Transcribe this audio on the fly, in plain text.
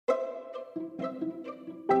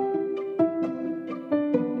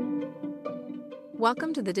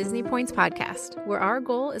Welcome to the Disney Points Podcast, where our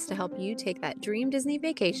goal is to help you take that dream Disney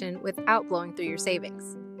vacation without blowing through your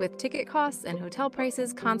savings. With ticket costs and hotel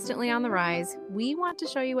prices constantly on the rise, we want to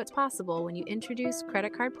show you what's possible when you introduce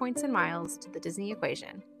credit card points and miles to the Disney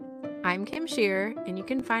equation. I'm Kim Shearer, and you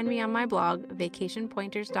can find me on my blog,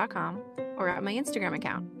 vacationpointers.com, or at my Instagram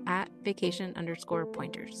account, at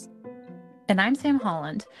vacation_pointers. And I'm Sam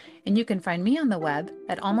Holland, and you can find me on the web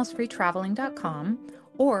at almostfreetraveling.com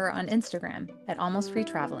or on Instagram at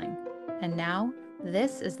almostfreetraveling. And now,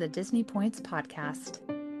 this is the Disney Points Podcast.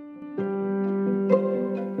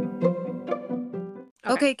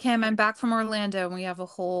 Okay, Kim, I'm back from Orlando, and we have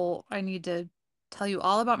I need to tell you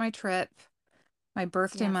all about my trip, my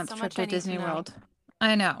birthday month trip to Disney World.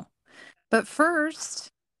 I know. But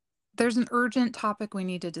first, there's an urgent topic we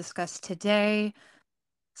need to discuss today.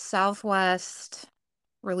 Southwest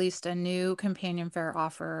released a new companion fare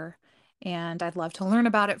offer, and I'd love to learn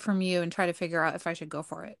about it from you and try to figure out if I should go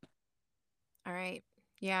for it. All right.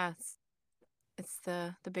 Yeah, it's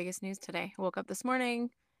the biggest news today. I woke up this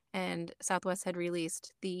morning and Southwest had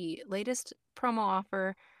released the latest promo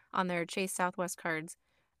offer on their Chase Southwest cards.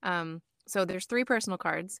 So there's 3 personal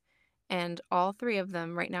cards, and all 3 of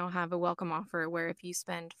them right now have a welcome offer where if you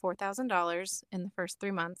spend $4,000 in the first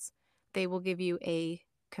 3 months, they will give you a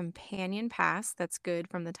companion pass that's good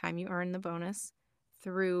from the time you earn the bonus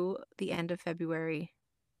through the end of February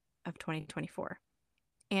of 2024.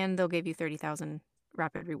 And they'll give you 30,000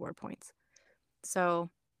 rapid reward points.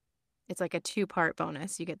 So it's like a 2-part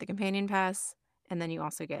bonus. You get the companion pass, and then you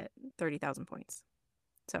also get 30,000 points.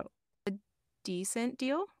 So a decent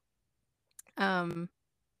deal.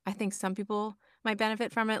 I think some people might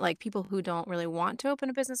benefit from it, like people who don't really want to open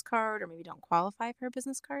a business card or maybe don't qualify for a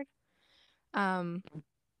business card.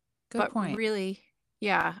 Good point. Really,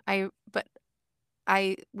 yeah, I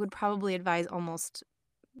would probably advise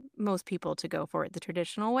most people to go for it the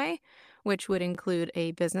traditional way, which would include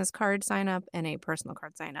a business card sign up and a personal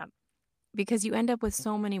card sign up, because you end up with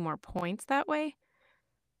so many more points that way.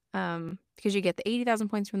 Because you get the 80,000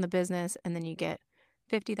 points from the business, and then you get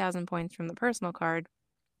 50,000 points from the personal card.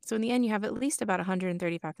 So in the end, you have at least about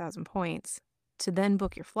 135,000 points to then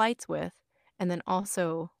book your flights with, and then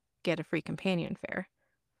also get a free companion fare.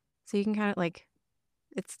 So you can kind of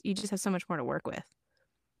you just have so much more to work with.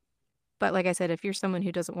 But like I said, if you're someone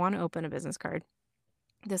who doesn't want to open a business card,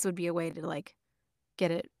 this would be a way to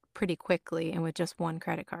get it pretty quickly and with just one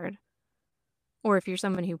credit card. Or if you're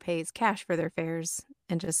someone who pays cash for their fares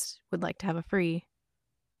and just would like to have a free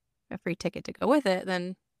ticket to go with it,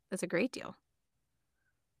 then that's a great deal.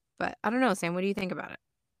 But I don't know, Sam, what do you think about it?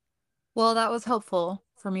 Well, that was helpful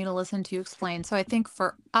for me to listen to you explain. So I think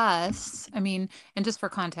for us, and just for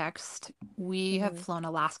context, we have flown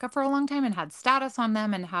Alaska for a long time and had status on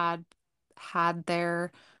them and had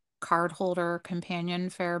their cardholder companion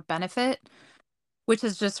fare benefit, which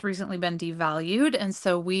has just recently been devalued. And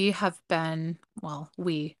so I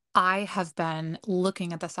have been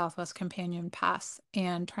looking at the Southwest Companion Pass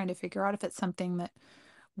and trying to figure out if it's something that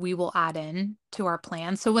we will add in to our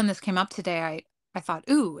plan. So when this came up today, I thought,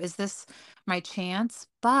 ooh, is this my chance?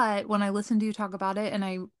 But when I listened to you talk about it, and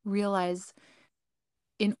I realized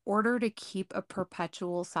in order to keep a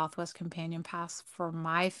perpetual Southwest Companion Pass for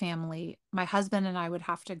my family, my husband and I would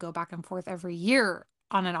have to go back and forth every year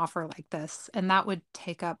on an offer like this. And that would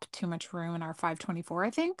take up too much room in our 524, I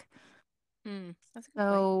think. That's a good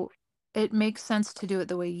point. It makes sense to do it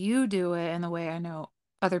the way you do it and the way I know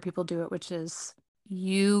other people do it, which is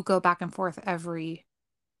you go back and forth every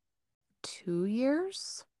 2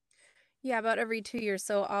 years? Yeah, about every 2 years.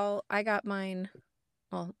 So I got mine.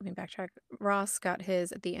 Well, let me backtrack. Ross got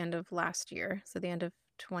his at the end of last year, so the end of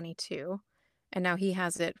 22, and now he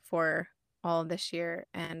has it for all of this year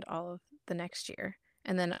and all of the next year.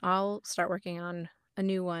 And then I'll start working on a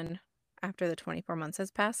new one after the 24 months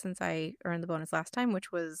has passed, since I earned the bonus last time,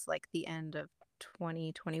 which was like the end of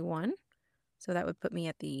 2021. So that would put me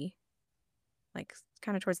at the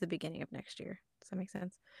kind of towards the beginning of next year. Does that make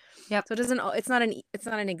sense? Yep. So it's not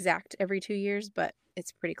an exact every 2 years, but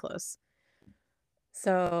it's pretty close.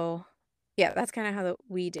 So yeah, that's kind of how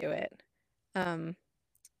we do it.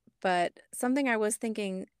 But something I was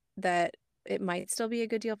thinking that it might still be a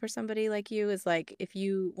good deal for somebody like you is if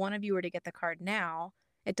one of you were to get the card now,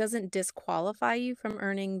 it doesn't disqualify you from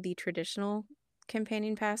earning the traditional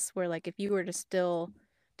companion pass, where if you were to still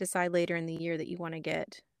decide later in the year that you want to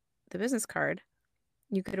get the business card,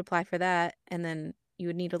 you could apply for that, and then you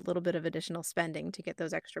would need a little bit of additional spending to get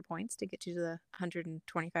those extra points to get you to the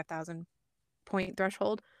 125,000 point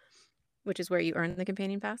threshold, which is where you earn the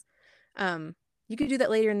companion pass. you could do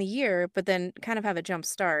that later in the year, but then kind of have a jump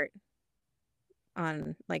start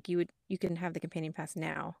on like you can have the companion pass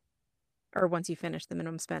now or once you finish the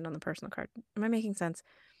minimum spend on the personal card. Am I making sense?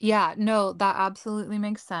 Yeah, no, that absolutely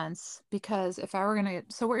makes sense because if I were gonna,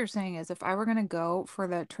 so what you're saying is if I were gonna go for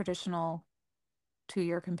the traditional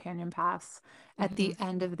 2-year companion pass at Hmm. the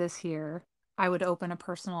end of this year, I would open a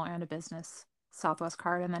personal and a business Southwest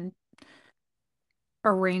card and then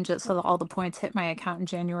arrange it so that all the points hit my account in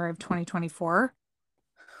January of 2024.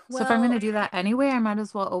 So if I'm Well, gonna do that anyway, I might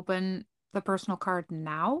as well open the personal card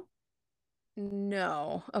now.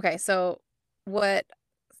 no. Okay, so what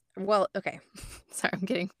well, okay. Sorry,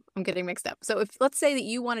 I'm getting mixed up. So if let's say that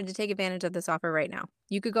you wanted to take advantage of this offer right now,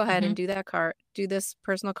 you could go ahead Hmm. and do this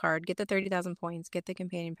personal card, get the 30,000 points, get the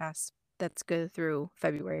companion pass that's good through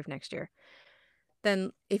February of next year.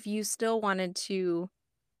 Then if you still wanted to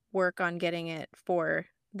work on getting it for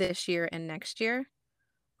this year and next year,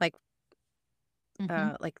 like Hmm.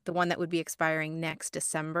 like the one that would be expiring next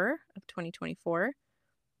December of 2024,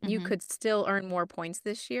 you Hmm. could still earn more points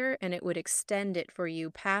this year and it would extend it for you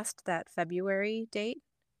past that February date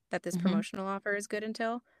that this Hmm. promotional offer is good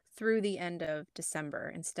until through the end of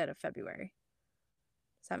December instead of February.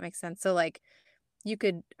 Does that make sense? So like you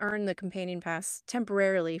could earn the companion pass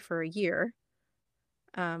temporarily for a year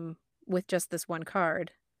um, with just this one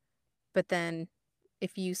card, but then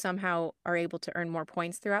if you somehow are able to earn more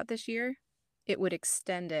points throughout this year, it would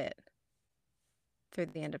extend it through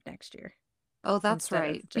the end of next year Oh, that's instead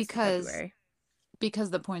of right. just February.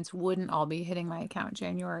 Because the points wouldn't all be hitting my account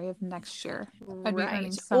January of next year. I'd be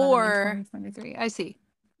earning Right. some of them in Or 2023. I see.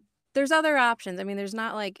 there's other options. I mean, there's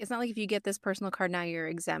not like it's not like if you get this personal card now you're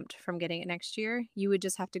exempt from getting it next year. You would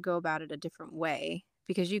just have to go about it a different way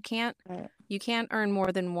because Right. you can't earn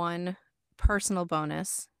more than one personal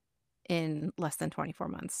bonus in less than 24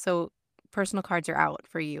 months. So personal cards are out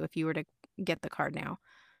for you if you were to get the card now.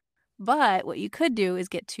 But what you could do is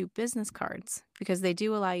get two business cards because they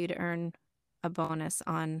do allow you to earn a bonus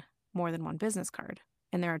on more than one business card.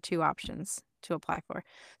 And there are two options to apply for.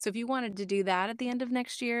 So if you wanted to do that at the end of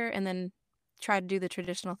next year and then try to do the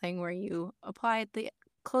traditional thing where you apply at the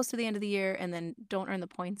close to the end of the year and then don't earn the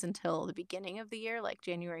points until the beginning of the year, like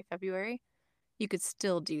January, February, you could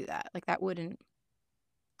still do that. Like that wouldn't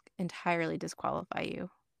entirely disqualify you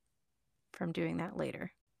from doing that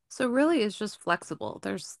later. So really it's just flexible.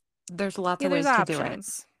 There's lots Yeah, of there's ways to do it.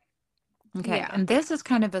 options. Okay. Yeah. And this is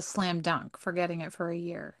kind of a slam dunk for getting it for a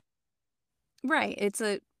year. Right. It's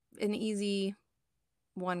an easy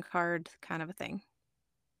one card kind of a thing.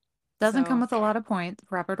 Doesn't come So, with a lot of points,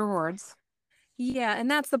 rapid rewards. yeah, and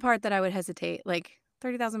that's the part that I would hesitate. Like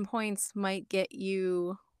 30,000 points might get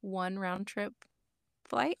you one round trip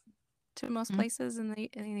flight to most Mhm. places in the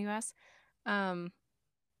US. Um,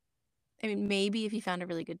 I mean, maybe if you found a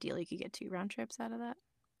really good deal, you could get two round trips out of that,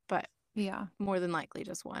 but Yeah. more than likely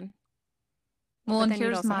just one. Well, But and then you'd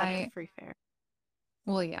here's also have the my, free fare.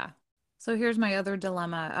 well, yeah. So here's my other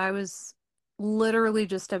dilemma. I was literally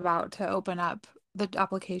just about to open up the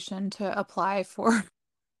application to apply for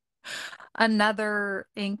another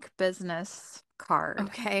ink business card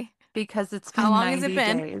Okay. because it's How been long has it 90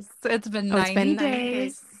 been? days. It's been Oh, it's 90 been 90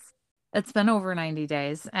 days. days. It's been over 90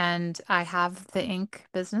 days. And I have the ink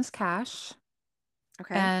business cash.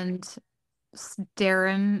 Okay. And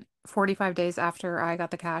Darren, 45 days after I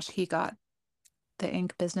got the cash, he got the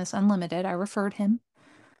ink business unlimited. I referred him.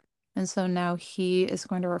 And so now he is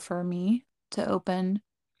going to refer me to open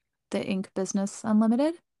the ink business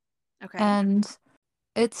unlimited. Okay. And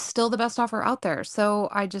it's still the best offer out there. So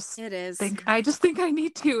It is. I just think I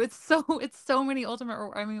need to. It's so many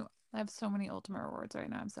I mean, I have so many ultimate rewards right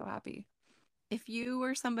now. I'm so happy. If you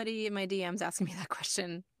were somebody in my DMs asking me that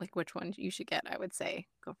question, like which one you should get, I would say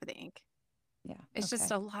go for the ink. Yeah. It's just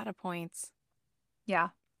Okay. a lot of points. Yeah,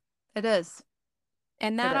 it is.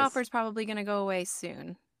 And It that offer is. is probably going to go away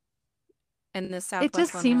soon. And the It Southwest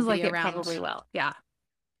just one will seems be like it probably around. will. Yeah.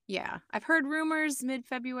 Yeah. I've heard rumors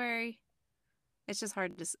mid-February. It's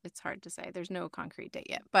hard to say. There's no concrete date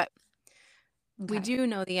yet, but we Okay. do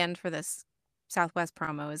know the end for this Southwest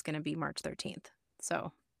promo is going to be March 13th.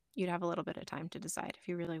 So you'd have a little bit of time to decide if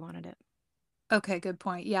you really wanted it. Okay, good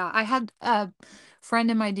point. Yeah, I had a friend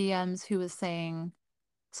in my DMs who was saying,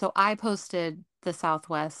 so I posted the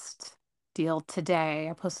Southwest deal today.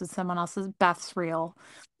 I posted someone else's Beth's reel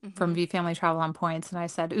from Hmm. V Family Travel on Points, and I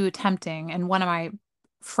said, "Ooh, tempting." And one of my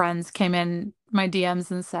friends came in my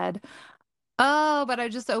DMs and said, "Oh, but I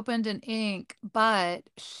just opened an ink, but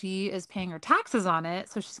she is paying her taxes on it,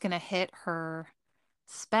 so she's gonna hit her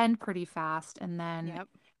spend pretty fast, and then Yep.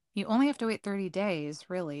 you only have to wait 30 days,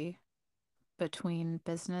 really, between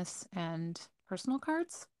business and personal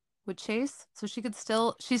cards." with Chase. So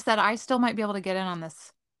she said, I still might be able to get in on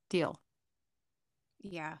this deal.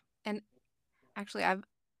 Yeah. And actually, I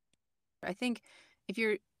think if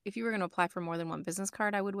you were going to apply for more than one business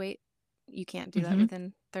card, I would wait. You can't do that Mm-hmm.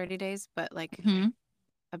 within 30 days, but like Mm-hmm.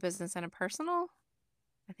 a business and a personal,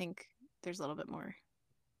 I think there's a little bit more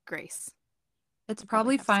grace. It's You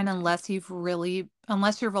probably probably have some fine time.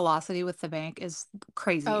 unless your velocity with the bank is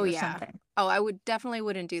crazy Oh or yeah. something. Oh, I would definitely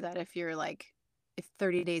wouldn't do that if you're like if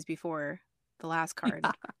 30 days before the last card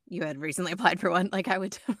you had recently applied for one. Like I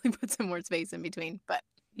would definitely put some more space in between. But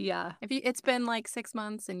Yeah. if it's been like 6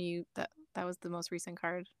 months and that was the most recent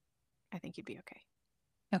card, I think you'd be okay.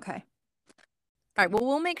 Okay. All right. Well,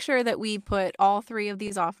 we'll make sure that we put all three of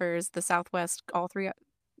these offers, the Southwest, all three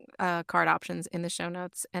card options in the show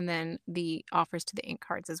notes, and then the offers to the ink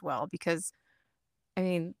cards as well, because I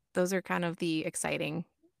mean, those are kind of the exciting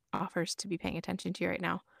offers to be paying attention to right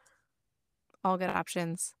now. All good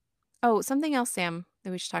options. Oh, something else, Sam,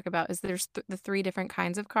 that we should talk about is there's the three different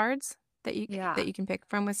kinds of cards Yeah. that you can pick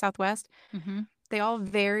from with Southwest. Mm-hmm. They all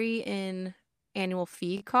vary in annual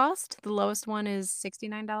fee cost. The lowest one is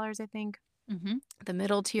 $69, I think. Mm-hmm. The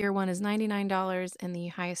middle tier one is $99 and the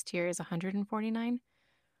highest tier is $149.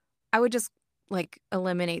 I would just like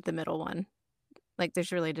eliminate the middle one. Like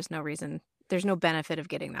there's really just no reason. There's no benefit of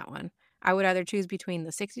getting that one. I would either choose between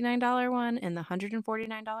the $69 one and the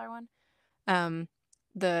 $149 one. Um,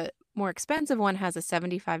 the more expensive one has a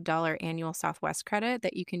 $75 annual Southwest credit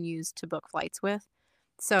that you can use to book flights with.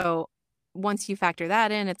 So once you factor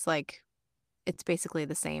that in, it's basically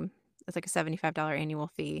the same. It's like a $75 annual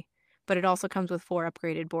fee, but it also comes with 4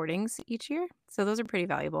 upgraded boardings each year. So those are pretty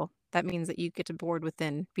valuable. That means that you get to board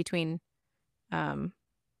between um,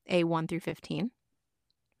 A1 through 15.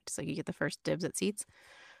 Just like you get the first dibs at seats.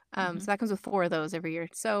 Mm-hmm. So that comes with 4 of those every year.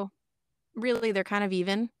 So really, they're kind of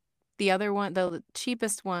even. The other one, the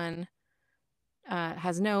cheapest one,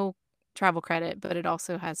 has no travel credit, but it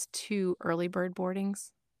also has 2 early bird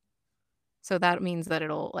boardings. So that means that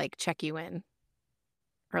it'll like check you in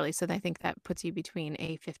early. So I think that puts you between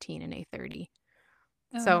A15 and A30.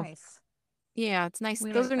 Oh, So nice. yeah, it's nice.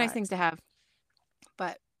 We Those like are nice that. things to have,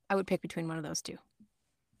 but I would pick between one of those two.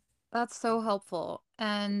 That's so helpful.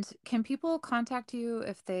 And can people contact you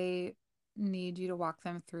if they need you to walk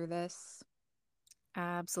them through this?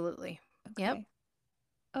 Absolutely. Yep. Okay.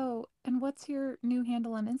 Oh, and what's your new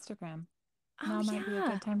handle on Instagram? Oh Now might be a yeah.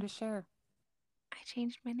 good time to share. I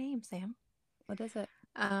changed my name, Sam. What is it?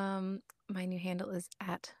 Um, my new handle is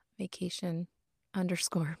at vacation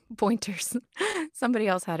underscore pointers. Somebody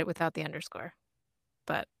else had it without the underscore,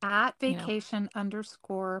 but At you know. vacation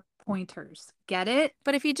underscore pointers. Get it?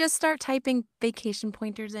 But if you just start typing vacation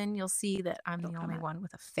pointers in, you'll see that I'm It'll the come only up. one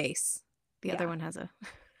with a face. The other Yeah. one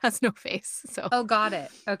has no face. So Oh, got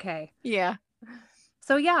it. Okay. yeah.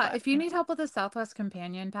 So yeah, But if you need help with the Southwest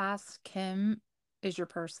Companion Pass, Kim is your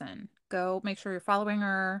person. Go make sure you're following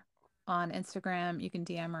her on Instagram. You can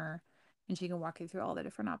DM her and she can walk you through all the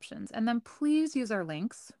different options. And then please use our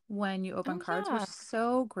links when you open oh cards. We're yeah.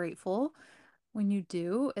 so grateful when you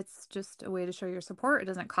do. It's just a way to show your support. It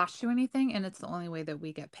doesn't cost you anything, and it's the only way that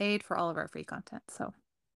we get paid for all of our free content. So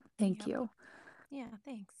thank Yep. you. Yeah,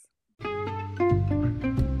 thanks.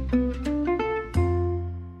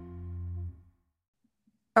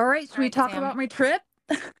 All right, should All we right, talk Sam. about my trip?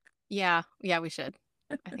 Yeah, we should.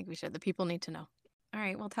 I think we should. The people need to know. All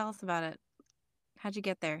right, well tell us about it. How'd you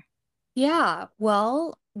get there? Yeah,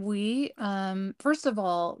 well, we first of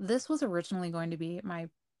all, this was originally going to be my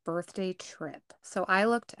birthday trip. So I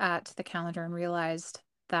looked at the calendar and realized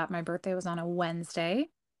that my birthday was on a Wednesday,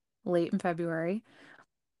 late in February,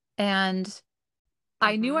 and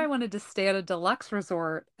I knew Mm-hmm. I wanted to stay at a deluxe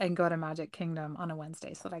resort and go to Magic Kingdom on a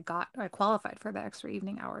Wednesday so that I qualified for the extra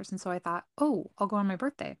evening hours. And so I thought, "Oh, I'll go on my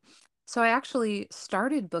birthday." So I actually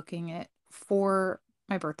started booking it for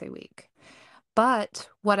my birthday week. But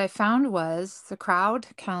what I found was the crowd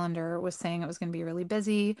calendar was saying it was going to be really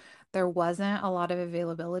busy. There wasn't a lot of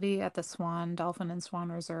availability at the Swan, Dolphin, and Swan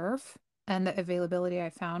Reserve. And the availability I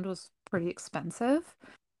found was pretty expensive.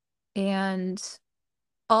 And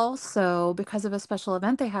also, because of a special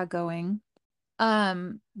event they had going,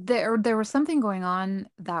 there was something going on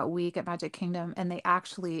that week at Magic Kingdom, and they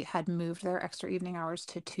actually had moved their extra evening hours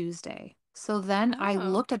to Tuesday. So then I Oh,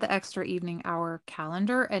 looked at the extra evening hour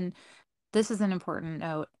calendar, and this is an important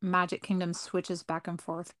note. Magic Kingdom switches back and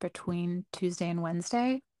forth between Tuesday and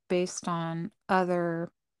Wednesday based on other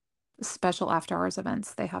special after hours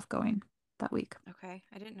events they have going that week. okay.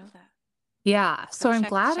 I didn't know that. Yeah, So so I'm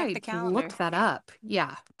glad check I the calendar. looked that up.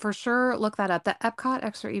 Yeah, for sure, look that up. The Epcot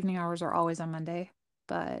extra evening hours are always on Monday,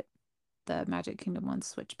 but the Magic Kingdom ones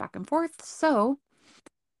switch back and forth. So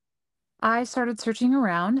I started searching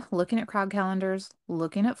around, looking at crowd calendars,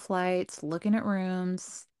 looking at flights, looking at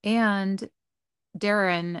rooms, and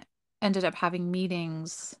Darren ended up having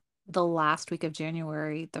meetings the last week of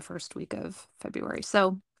January, the first week of February.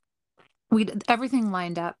 So everything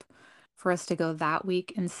lined up for us to go that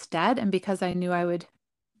week instead. And because I knew I would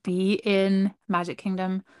be in Magic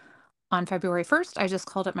Kingdom on February 1st, I just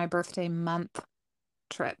called it my birthday month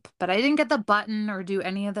trip. But I didn't get the button or do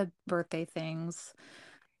any of the birthday things.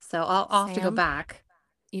 So I'll have to go Sam, back.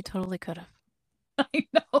 you totally could have. I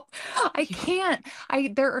know. I can't.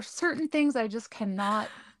 There are certain things I just cannot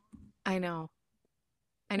I know.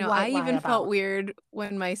 I know. I white lie even felt about. weird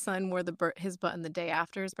when my son wore his button the day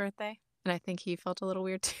after his birthday, and I think he felt a little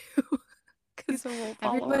weird too, because He's a rule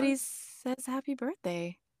follower. everybody says happy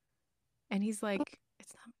birthday, and he's like,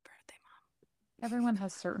 "It's not my birthday, Everyone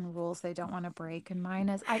has certain rules they don't want to break, and mine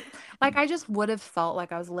is I just would have felt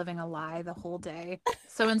like I was living a lie the whole day.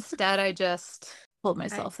 So instead I just told Mom."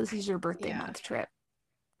 myself, this is your birthday Yeah, month trip.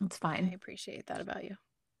 It's I fine. appreciate that about you.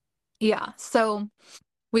 Yeah. So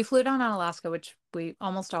we flew down on Alaska, which we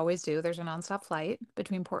almost always do. There's a nonstop flight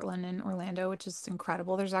between Portland and Orlando, which is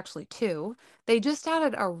incredible. There's actually two. They just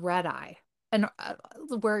added a red eye, and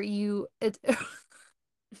where you it.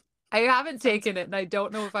 I haven't Sounds taken it, and I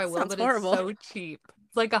don't know if I will, sounds but it's horrible. so cheap.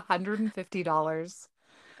 It's like $150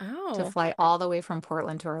 to Oh, fly all the way from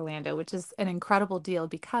Portland to Orlando, which is an incredible deal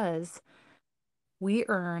because we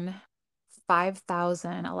earn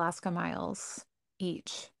 5,000 Alaska miles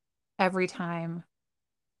each every time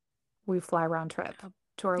we fly round trip oh,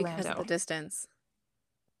 to because of the Orlando. distance.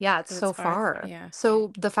 Yeah, it's Because it's so far. far. Yeah.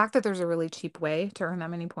 So the fact that there's a really cheap way to earn that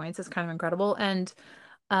many points is kind of incredible. And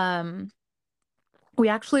um, we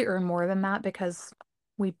actually earn more than that because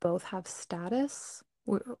we both have status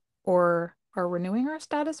or are renewing our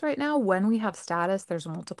status right now. When we have status, there's a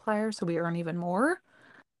multiplier, so we earn even more.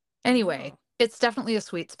 Anyway, Oh. it's definitely a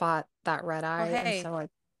sweet spot, that red Well, eye. And hey, so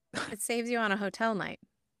it saves you on a hotel night.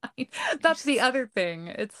 that's the other thing.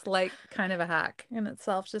 It's like kind of a hack in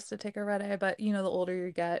itself just to take a red eye. But the older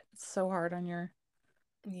you get, it's so hard on your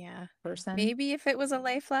Yeah. person. Maybe if it was a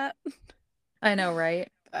lay flat, I know, right?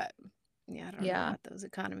 but yeah, I don't know Yeah. about those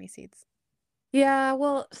economy seats. Yeah,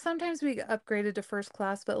 well, sometimes we get upgraded to first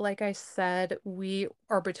class, but like I said, we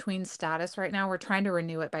are between status right now. We're trying to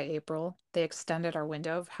renew it by April. They extended our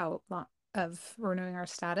window of how long of renewing our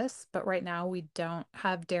status, but right now we don't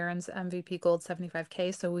have Darren's MVP Gold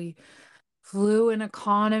 75K, so we flew in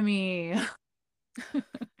economy.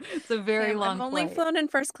 It's a very Sam, I've long only flight. flown in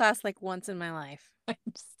first class like once in my life.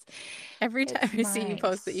 It's Every time it's I see you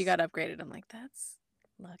post that you nice. got upgraded, I'm like, that's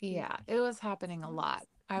lucky. Yeah, it was happening a lot.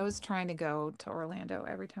 I was trying to go to Orlando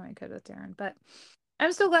every time I could with Darren, but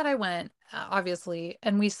I'm so glad I went, obviously,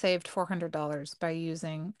 and we saved $400 by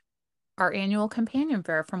using our annual companion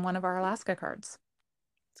fare from one of our Alaska cards.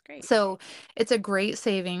 It's great. So it's a great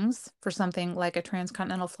savings for something like a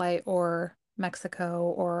transcontinental flight or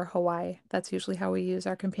Mexico or Hawaii. That's usually how we use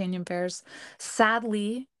our companion fares.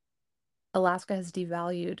 Sadly, Alaska has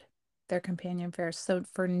devalued their companion fares. So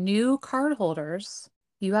for new cardholders,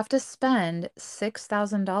 you have to spend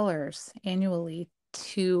 $6,000 annually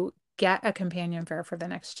to get a companion fare for the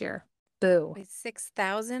next year. Boo. Wait,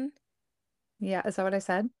 6,000? Yeah, is that what I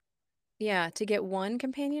said? Yeah, to get one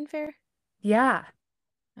companion fare? Yeah.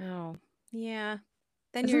 Oh, yeah.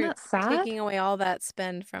 Then Isn't you're that sad? taking away all that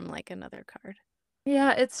spend from like another card.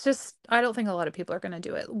 Yeah, it's just I don't think a lot of people are going to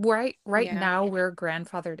do it. Right Yeah. now we're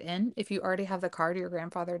grandfathered in. If you already have the card, you're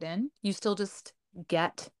grandfathered in. You still just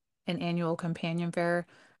get an annual companion fare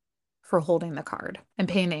for holding the card and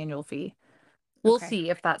paying the annual fee. We'll Okay. see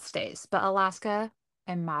if that stays. But Alaska,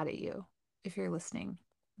 I'm mad at you if you're listening.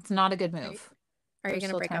 It's not a good Are you, move. are We're you gonna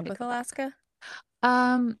still break trying up to with go back. Alaska?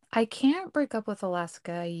 I can't break up with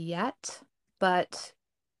Alaska yet, but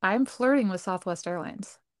I'm flirting with Southwest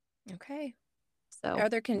Airlines. Okay. So, Are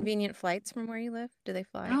there convenient flights from where you live? Do they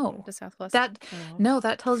fly no. to Southwest? That Oh. no,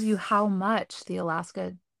 that tells you how much the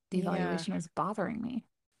Alaska Yeah. devaluation is bothering me.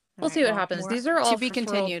 All We'll right. see what Well, happens. more These are to all be first world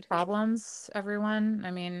continued. problems, everyone.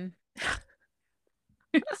 I mean,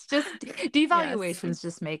 it's just Yes. devaluations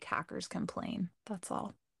just make hackers complain. That's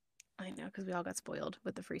all. I know, because we all got spoiled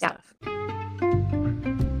with the free Yeah. stuff.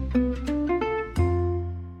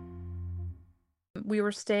 We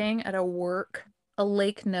were staying at a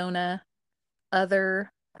Lake Nona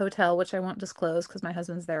other hotel, which I won't disclose because my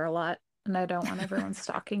husband's there a lot and I don't want everyone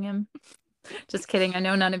stalking him. Just kidding. I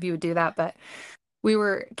know none of you would do that, but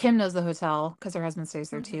Kim knows the hotel because her husband stays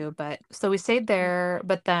there Hmm. too. But so we stayed Hmm. there,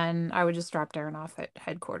 but then I would just drop Darren off at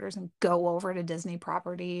headquarters and go over to Disney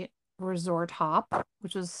property Resort Hop,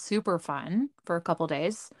 which was super fun for a couple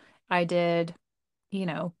days. I did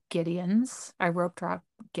Gideon's. I rope dropped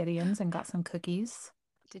Gideon's and got some cookies.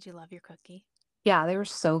 Did you love your cookie? Yeah, they were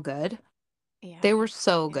so good. Yeah, They were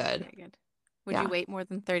so they were good. very good. Would you Yeah. wait more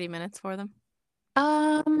than 30 minutes for them?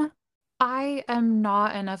 Um, I am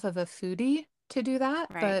not enough of a foodie to do that,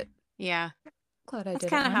 Right. but Yeah. glad I That's did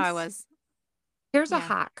it kind of how I once. was. Here's a Yeah.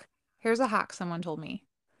 hack. Here's a hack someone told me.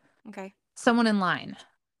 Okay. Someone in line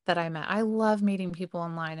that I met. I love meeting people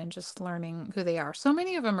online and just learning who they are. So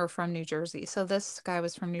many of them are from New Jersey. So this guy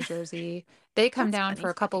was from New Jersey. They come That's down for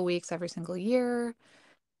funny. a couple weeks every single year.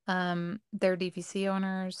 They're DVC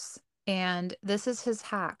owners, and this is his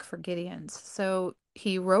hack for Gideon's. So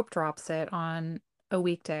he rope drops it on a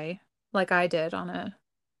weekday, like I did on a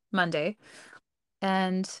Monday.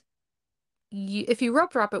 And if you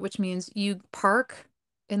rope drop it, which means you park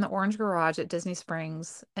in the orange garage at Disney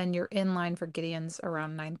Springs and you're in line for Gideon's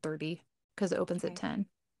around 9:30 because it opens at Okay. 10.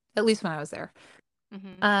 At least when I was there.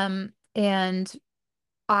 Mm-hmm. And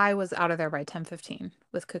I was out of there by 10:15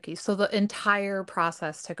 with cookies. So the entire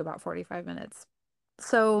process took about 45 minutes. Which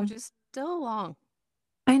So is still long.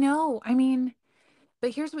 I know. I mean,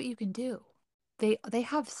 but here's what you can do. They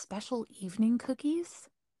have special evening cookies.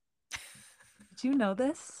 Did you know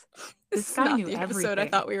this? This This is guy not knew the episode I everything.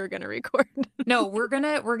 thought we were going to record. No, we're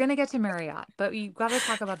gonna get to Marriott, but you got to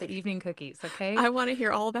talk about the evening cookies, okay? I want to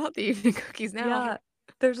hear all about the evening cookies now. Yeah,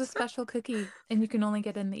 there's a special cookie, and you can only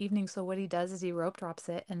get it in the evening. So what he does is he rope drops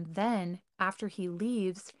it, and then after he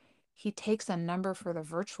leaves, he takes a number for the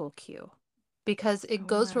virtual queue because it Oh,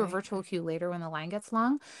 goes to a really? virtual queue later when the line gets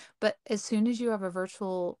long. But as soon as you have a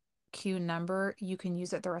virtual queue number, you can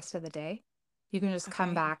use it the rest of the day. You can just come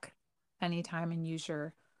Okay. back anytime and use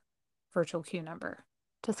your virtual queue number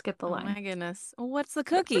to skip the Oh line. my goodness. Well, what's the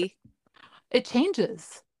cookie? It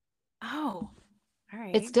changes. Oh, all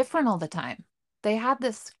It's right. different all the time. They had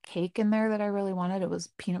this cake in there that I really wanted. It was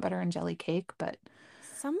peanut butter and jelly cake, but I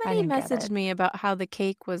Somebody didn't get messaged it. me about how the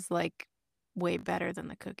cake was like way better than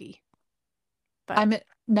the cookie, but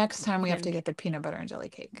Next time we have to and get the peanut butter and jelly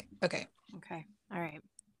cake. Okay. okay. All right.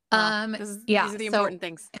 Well, Yeah, these are the so important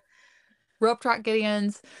things. rope track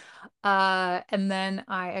Gideon's, and then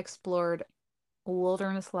I explored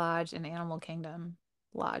Wilderness Lodge and Animal Kingdom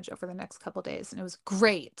Lodge over the next couple days, and it was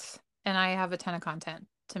great. And I have a ton of content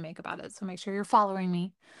to make about it. So make sure you're following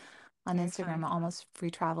me on Very Instagram, fun. Almost Free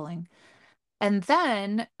Traveling. And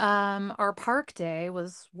then our park day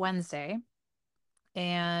was Wednesday,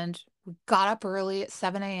 and we got up early at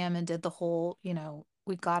 7 a.m. and did the whole,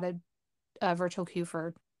 we got a virtual queue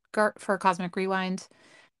for Cosmic Rewind,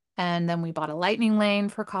 and then we bought a lightning lane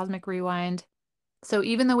for Cosmic Rewind. So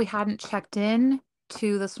even though we hadn't checked in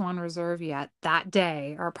to the Swan Reserve yet that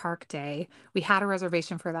day, our park day, we had a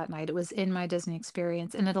reservation for that night. It was in My Disney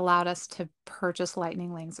Experience, and it allowed us to purchase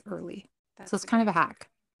lightning lanes early. So That's it's a kind of great a hack. hack.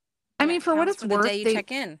 I Yeah, mean, it for what counts it's for the day worth, you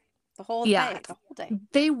check in. The whole yeah, day. The whole day.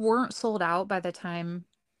 they weren't sold out by the time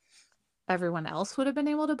everyone else would have been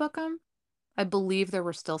able to book them. I believe there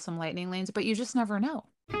were still some lightning lanes, but you just never know.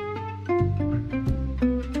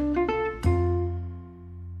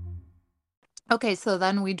 Okay, so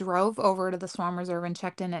then we drove over to the Swan Reserve and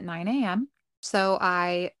checked in at 9 a.m. So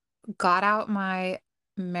I got out my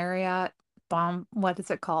Marriott what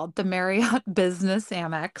is it called? The Marriott Business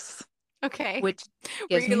Amex, Okay. which Were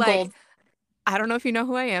gives you me like, gold. I don't know if you know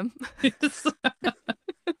who I am.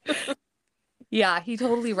 Yeah, he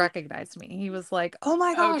totally recognized me. He was like, "Oh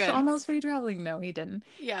my Oh, gosh, good. almost free traveling." No, he didn't.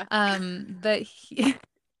 Yeah. But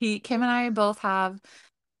Kim and I both have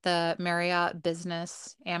the Marriott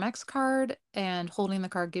Business Amex card, and holding the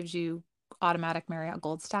card gives you automatic Marriott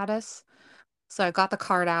Gold status. So I got the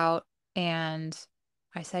card out and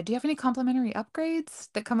I said, "Do you have any complimentary upgrades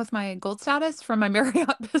that come with my gold status from my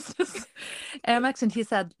Marriott Business Amex?" And he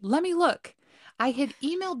said, "Let me look." I had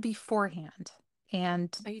emailed beforehand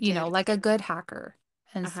and, Oh, you did. like a good hacker,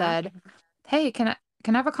 and Uh-huh. said, "Hey, can I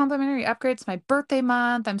have a complimentary upgrade? It's my birthday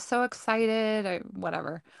month. I'm so excited."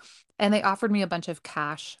 Whatever. And they offered me a bunch of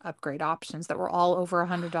cash upgrade options that were all over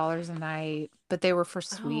 $100 a night, but they were for Oh,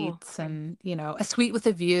 suites and, a suite with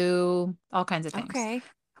a view, all kinds of things. okay.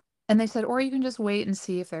 And they said, or you can just wait and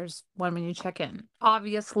see if there's one when you check in.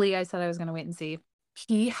 Obviously, I said I was going to wait and see.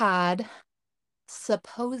 He had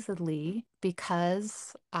supposedly,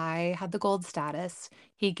 because I had the gold status,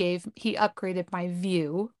 he upgraded my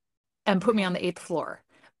view and put me on Okay. the 8th floor.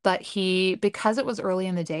 But because it was early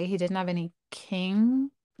in the day, he didn't have any kings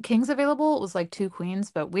available. It was like two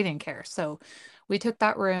queens, but we didn't care. So we took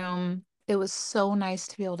that room. It was so nice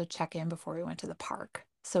to be able to check in before we went to the park.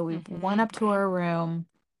 So we went Mm-hmm. up to our room,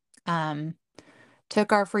 um,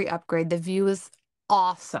 took our free upgrade. The view is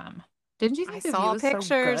awesome. Didn't you I think the view saw was so good?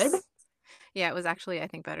 pictures. Yeah, it was actually, I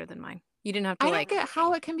think, better than mine. You didn't have to I don't like, get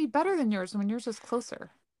how it can be better than yours when yours is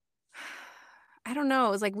closer. I don't know.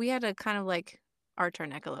 It was like we had to kind of like arch our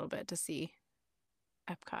neck a little bit to see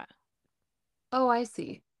Epcot. Oh, I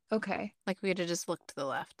see. Okay. Like we had to just look to the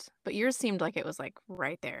left. But yours seemed like it was like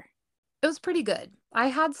right there. It was pretty good. I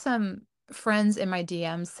had some friends in my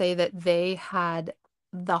DMs say that they had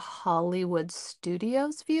the Hollywood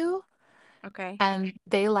Studios view, Okay. and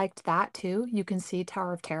they liked that too. You can see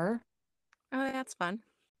Tower of Terror. Oh, that's fun.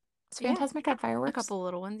 It's Yeah. Fantasmic at A fireworks. couple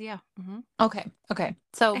little ones. Yeah. Okay, okay. It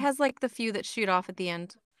So has like the few that shoot off at the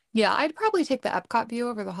end. yeah, I'd probably take the Epcot view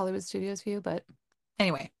over the Hollywood Studios view, but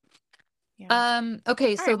anyway. Yeah.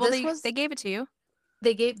 Okay, All so right. Well, this they was gave it to you.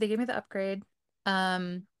 they gave me the upgrade.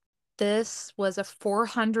 Um, this was a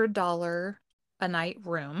 $400 a night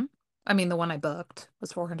room. I mean, the one I booked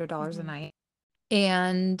was $400 a Hmm. night.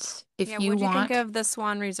 And Yeah. if you What'd you think want, of the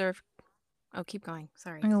Swan Reserve? Oh, keep going. I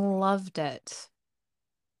Sorry. loved it.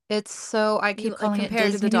 It's so, I You keep like calling it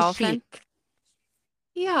compared to the Disney dolphin? chic.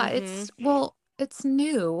 Yeah, Mm-hmm. well, it's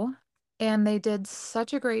new and they did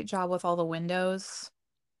such a great job with all the windows,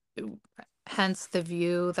 hence the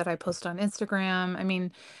view that I post on Instagram. I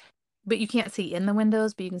mean, but you can't see in the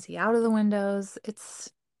windows, but you can see out of the windows.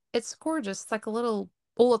 It's gorgeous. It's like a little,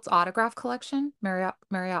 oh, it's Autograph Collection, Marriott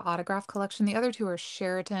Autograph Collection. The other two are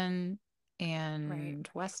Sheraton Right. and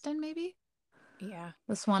Westin, maybe. Yeah.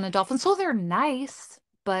 The Swan and Dolphin. So they're nice,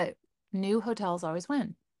 but new hotels always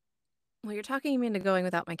win. Well, you're talking me into going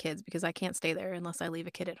without my kids because I can't stay there unless I leave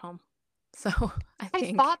a kid at home. So I I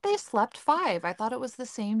think thought they slept five. I thought it was the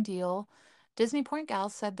same deal. Disney Point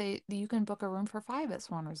gals said they you can book a room for five at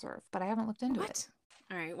Swan Reserve, but I haven't looked into it. what?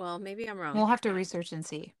 All right. Well, maybe I'm wrong. We'll have to research and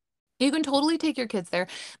see. You can totally take your kids there.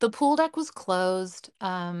 The pool deck was closed,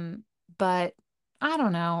 but I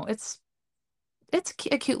don't know. It's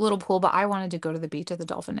a cute little pool, but I wanted to go to the beach at the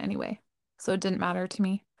Dolphin anyway, so it didn't matter to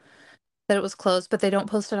me that it was closed. But they don't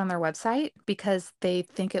post it on their website because they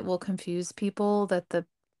think it will confuse people that the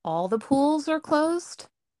all the pools are closed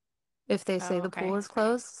if they say Oh, the pool okay. is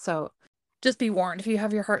closed. So just be warned if you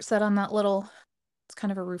have your heart set on that little. It's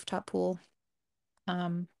kind of a rooftop pool.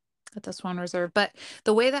 Um, at the Swan Reserve. But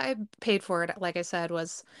the way that I paid for it, like I said,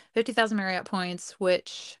 was 50,000 Marriott points,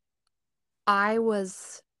 which I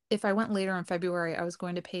was, if I went later in February, I was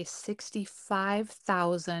going to pay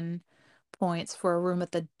 65,000 points for a room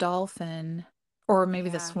at the Dolphin or maybe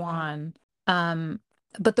the Yeah. Swan. Um,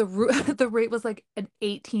 but the rate was like an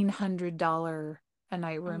 $1,800 a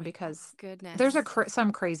night Oh room my because there's goodness.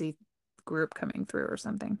 some crazy group coming through or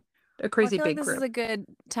something. A Well, I crazy feel like big this is group. a good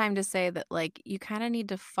time to say that like you kind of need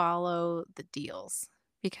to follow the deals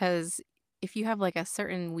because if you have like a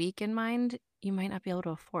certain week in mind, you might not be able to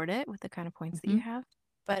afford it with the kind of points that you Hmm. have.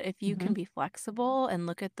 But if you Hmm. can be flexible and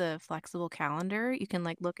look at the flexible calendar, you can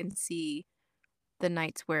like look and see the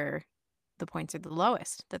nights where the points are the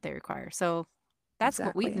lowest that they require. So I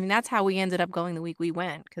Exactly. mean, that's how we ended up going the week we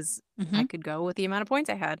went because I Hmm. could go with the amount of points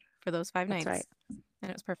I had for those 5 That's right. nights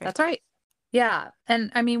and it was That's perfect. right. Yeah.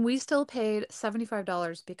 And I mean, we still paid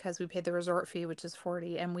 $75 because we paid the resort fee, which is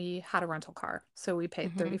 40, and we had a rental car. So we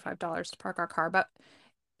paid Hmm. $35 to park our car. But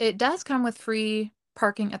it does come with free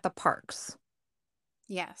parking at the parks.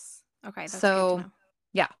 Yes. Okay, that's good to So know.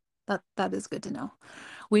 yeah, that is good to know.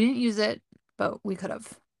 We didn't use it, but we could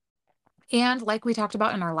have. And like we talked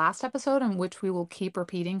about in our last episode, and which we will keep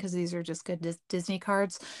repeating because these are just good Disney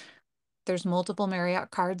cards, there's multiple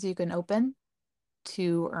Marriott cards you can open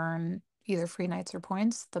to earn either free nights or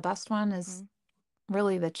points. The best one is Hmm.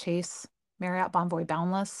 really the Chase Marriott Bonvoy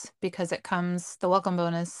Boundless because the welcome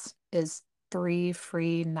bonus is 3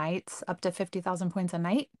 free nights up to 50,000 points a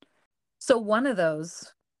night. So one of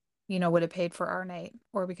those, would have paid for our night,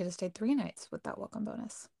 or we could have stayed 3 nights with that welcome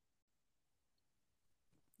bonus.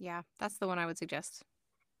 Yeah, that's the one I would suggest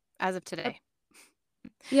as of Yep. today.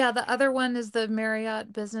 Yeah, the other one is the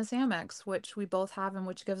Marriott Business Amex, which we both have and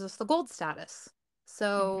which gives us the gold status.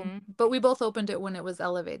 So, Hmm. but we both opened it when it was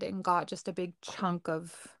elevated and got just a big chunk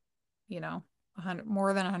of, 100,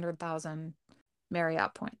 more than 100,000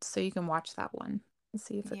 Marriott points. So you can watch that one and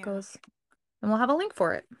see if it Yeah. goes. And we'll have a link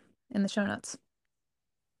for it in the show notes.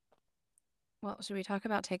 Well, should we talk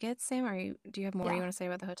about tickets, Sam? Do you have more you Yeah. want to say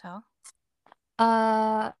about the hotel?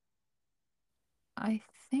 Uh, I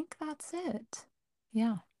think that's it.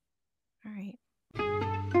 Yeah. All right.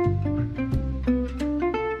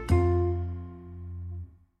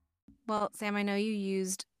 Well, Sam, I know you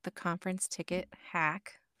used the conference ticket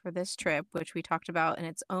hack for this trip, which we talked about in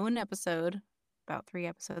its own episode, about 3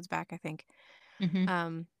 episodes back, I think. Hmm.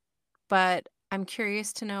 Um, but I'm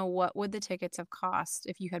curious to know what would the tickets have cost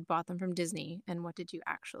if you had bought them from Disney, and what did you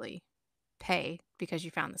actually pay because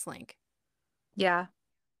you found this link? Yeah.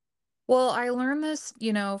 Well, I learned this,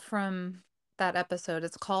 from that episode.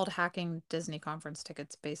 It's called Hacking Disney Conference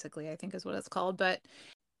Tickets, basically, I think is what it's called. But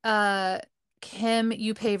uh Kim,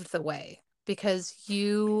 you paved the way because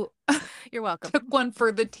you You're welcome. took one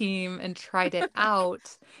for the team and tried it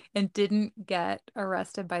out and didn't get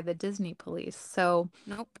arrested by the Disney police. So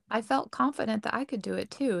Nope. I felt confident that I could do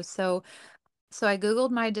it too. So I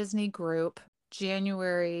Googled my Disney group,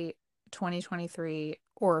 January 2023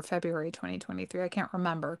 or February 2023. I can't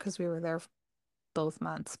remember because we were there both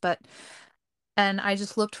months. And I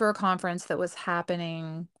just looked for a conference that was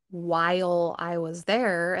happening while I was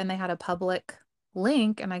there, and they had a public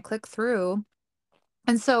link, and I clicked through.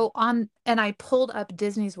 And I pulled up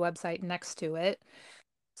Disney's website next to it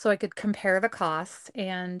so I could compare the costs.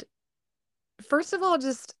 And first of all,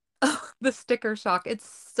 just the sticker shock. It's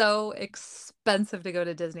so expensive to go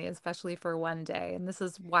to Disney, especially for one day. And this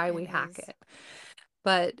is why It we hack is. it.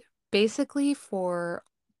 But basically, for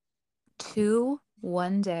two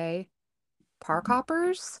 1 day park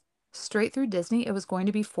hoppers straight through Disney, it was going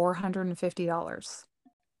to be $450.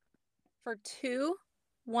 For two,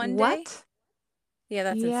 one day? What? Yeah,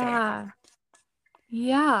 that's insane. Yeah.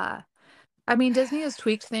 Yeah. I mean, Disney has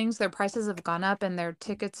tweaked things. Their prices have gone up and their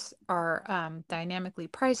tickets are dynamically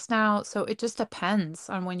priced now. So it just depends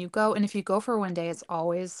on when you go. And if you go for 1 day, it's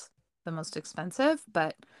always the most expensive,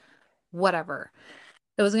 but whatever.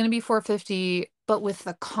 It was going to be 450, but with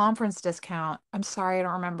the conference discount, I'm sorry, I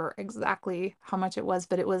don't remember exactly how much it was,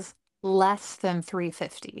 but it was less than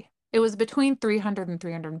 350. It was between 300 and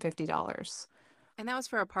 $350. And that was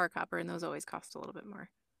for a park hopper, and those always cost a little bit more.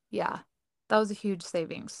 Yeah. That was a huge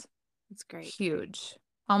savings. It's great. Huge.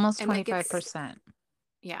 Almost And like it's 25%.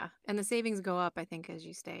 yeah, and the savings go up, I think, as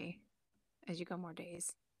you stay, as you go more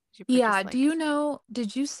days, as you Yeah, purchase do like. you know,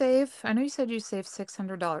 did you save? I know you said you saved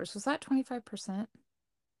 $600. Was that 25%?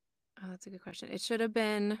 Oh, that's a good question. It should have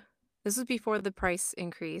been. This was before the price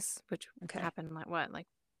increase, which Okay. happened like what, like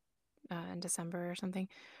in December or something.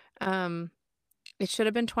 Um, it should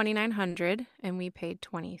have been 2,900, and we paid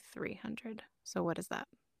 2,300. So what is that?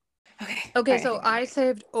 Okay. All Okay, right, I so think I'm I right.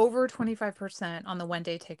 saved over 25% on the 1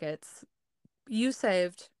 day tickets. You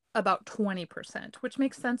saved about 20%, which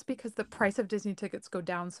makes sense because the price of Disney tickets go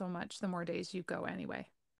down so much the more days you go anyway.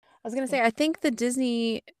 I was gonna say, I think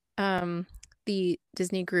um, the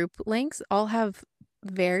Disney group links all have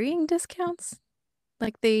varying discounts.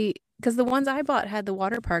 Because the ones I bought had the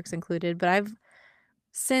water parks included, but I've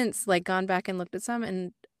since like gone back and looked at some,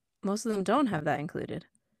 and most of them don't have that included.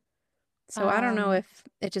 So I don't know Um, if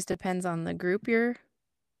it just depends on the group you're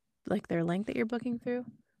like their link that you're booking through.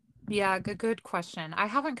 yeah, good question. I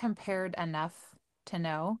haven't compared enough to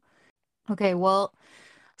know. Okay, well,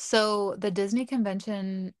 so the Disney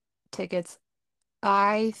convention tickets,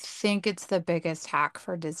 I think it's the biggest hack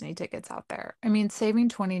for Disney tickets out there. I mean, saving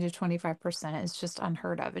 20 to 25% is just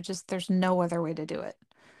unheard of. There's no other way to do it.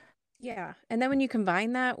 Yeah. And then when you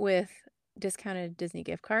combine that with discounted Disney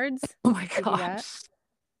gift cards Oh my to do that, gosh.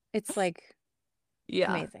 it's like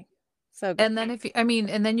Yeah. amazing. So good. And then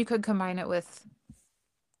and then you could combine it with,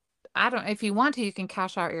 I don't, if you want to, you can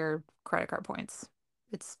cash out your credit card points.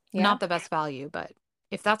 It's Yeah. not the best value, but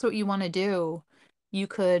if that's what you want to do, you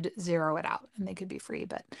could zero it out and they could be free.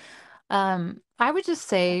 But I would just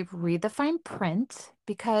say read the fine print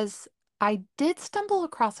because I did stumble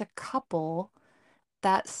across a couple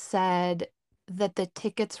that said that the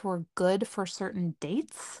tickets were good for certain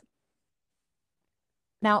dates.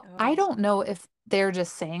 Now, I Oh, don't know if they're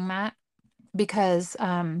just saying that because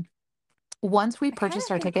once we I kind purchased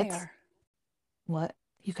of our think they tickets, are. what?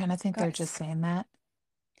 You kind of think they're just Guys, saying that?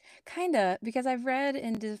 kind of, because I've read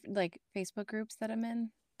in like Facebook groups that I'm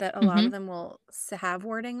in that a lot Hmm. of them will have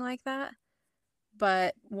wording like that.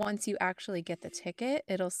 But once you actually get the ticket,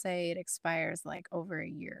 it'll say it expires like over a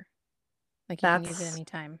year. Like you can use it That's,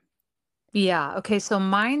 anytime. yeah. Okay. So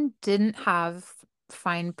mine didn't have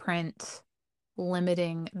fine print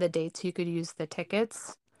limiting the dates you could use the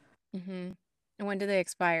tickets. Mm-hmm. And when do they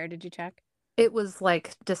expire? Did you check? It was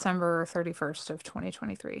like December 31st of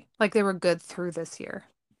 2023. Like they were good through this year.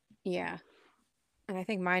 Yeah. And I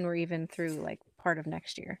think mine were even through like part of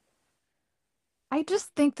next year. I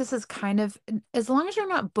just think this is kind of, as long as you're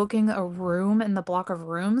not booking a room in the block of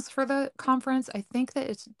rooms for the conference, I think that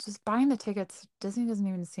it's just buying the tickets. Disney doesn't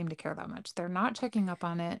even seem to care that much. They're not checking up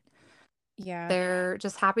on it. Yeah. They're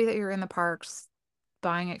just happy that you're in the parks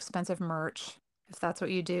buying expensive merch, if that's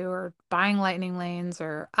what you do, or buying lightning lanes,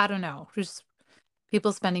 or I don't know, just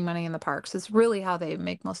people spending money in the parks is really how they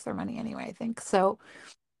make most of their money anyway, I think. So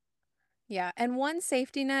Yeah, and one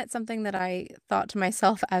safety net, something that I thought to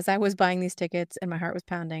myself as I was buying these tickets and my heart was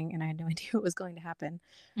pounding and I had no idea what was going to happen,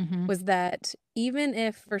 Mhm. was that even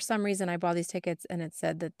if for some reason I bought these tickets and it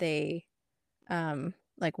said that they,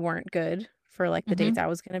 like, weren't good for, like, the dates Mhm. I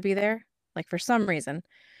was gonna be there, like, for some reason,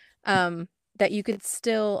 um, that you could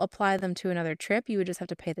still apply them to another trip, you would just have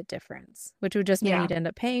to pay the difference, which would just mean Yeah. you'd end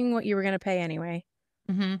up paying what you were gonna pay anyway,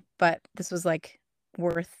 Mhm. but this was, like,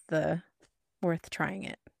 worth the worth trying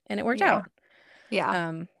it, and it worked Yeah. out. Yeah.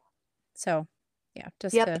 Um, so, yeah,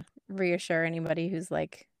 just Yep. to reassure anybody who's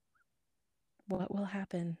like, "What will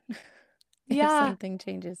happen if Yeah. something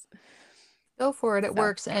changes?" Go for it. It So,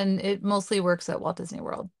 works, and it mostly works at Walt Disney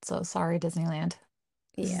World. So sorry, Disneyland.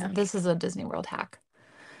 This is yeah. this is a Disney World hack.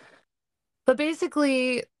 But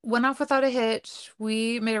basically, went off without a hitch.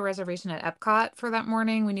 We made a reservation at Epcot for that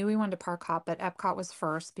morning. We knew we wanted to park hop, but Epcot was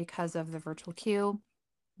first because of the virtual queue.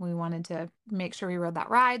 We wanted to make sure we rode that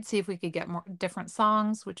ride, see if we could get more different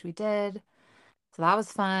songs, which we did. So that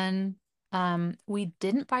was fun. We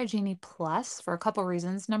didn't buy Genie Plus for a couple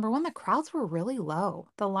reasons. Number one, the crowds were really low.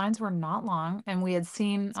 The lines were not long, and we had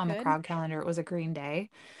seen That's on the good. crowd calendar it was a green day,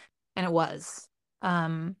 and it was.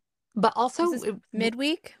 Um, but Was also this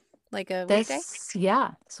midweek? Like a weekday? this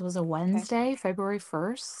was a Okay. Wednesday, February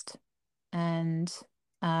 1st.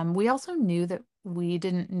 And we also knew that we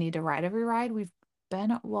didn't need to ride every ride. We've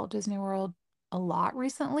been at Walt Disney World a lot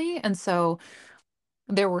recently. And so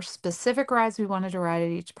there were specific rides we wanted to ride at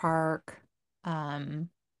each park. Um,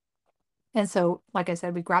 and so, like I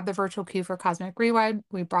said, we grabbed the virtual queue for Cosmic Rewind.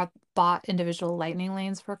 We bought individual lightning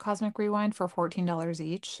lanes for Cosmic Rewind for $14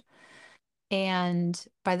 each. And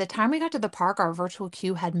by the time we got to the park, our virtual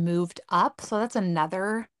queue had moved up. So that's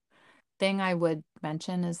another thing I would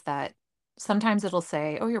mention is that sometimes it'll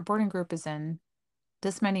say, "Oh, your boarding group is in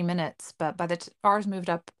this many minutes," but ours moved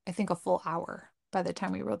up, I think, a full hour by the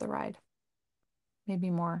time we rode the ride, maybe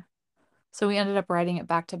more. So we ended up riding it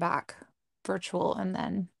back to back, virtual and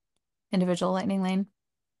then individual lightning lane.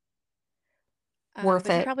 Worth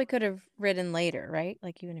But you it. probably could have ridden later, right?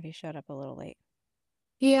 Like, even if you showed up a little late,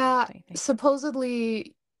 Yeah, don't you think?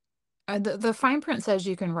 supposedly the fine print says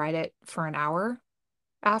you can ride it for an hour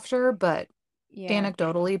after, but Yeah.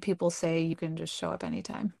 anecdotally, people say you can just show up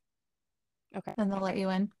anytime Okay. and they'll let you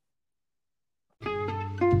in.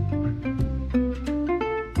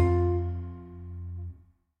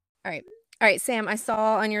 Alright. Alright, Sam, I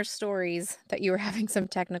saw on your stories that you were having some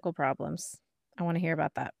technical problems. I wanna hear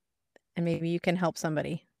about that, and maybe you can help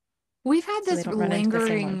somebody We've had so they this don't run into the same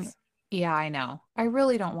lingering ones. Yeah, I know. I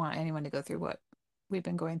really don't want anyone to go through what we've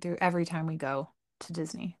been going through every time we go to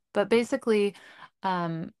Disney. But basically,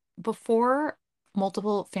 before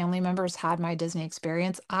multiple family members had my Disney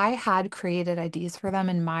experience, I had created IDs for them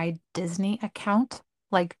in my Disney account,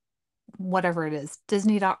 like whatever it is,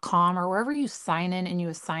 Disney.com or wherever you sign in and you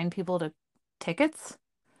assign people to tickets.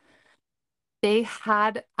 They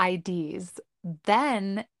had IDs.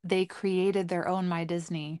 Then they created their own My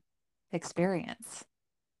Disney experience.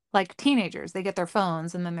 Like teenagers, they get their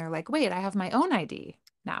phones and then they're like, "Wait, I have my own ID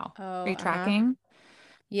now." Oh, Are you uh-huh. tracking?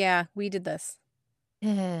 Yeah, we did this.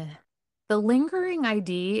 Eh. The lingering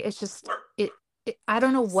ID is just I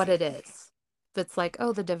don't know what it is. If it's like,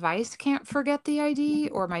 "Oh, the device can't forget the ID,"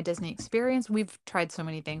 or my Disney experience. We've tried so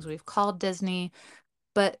many things. We've called Disney,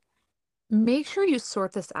 but make sure you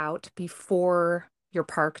sort this out before your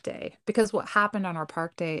park day, because what happened on our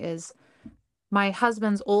park day is my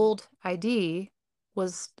husband's old ID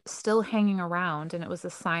was still hanging around and it was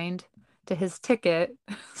assigned to his ticket.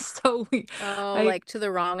 So Oh, I like, to the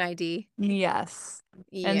wrong ID? yes.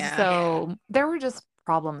 And Yeah. so there were just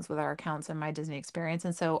problems with our accounts and my Disney experience.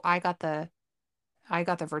 And so I got the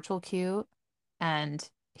virtual queue and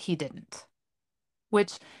he didn't,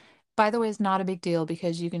 which by the way is not a big deal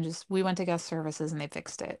because you can just we went to guest services and they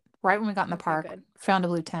fixed it. Right when we got in the Okay, park, good. found a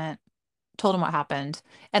lieutenant, told him what happened.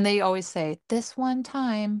 And they always say, "This one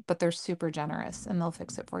time," but they're super generous and they'll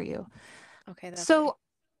fix it for you. Okay, that's good. So,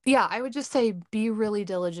 yeah, I would just say be really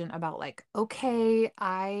diligent about like, "Okay,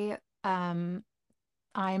 I'm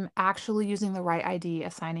actually using the right ID,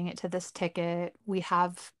 assigning it to this ticket. We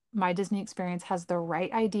have my Disney experience has the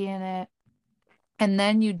right ID in it." And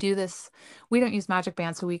then you do this. We don't use Magic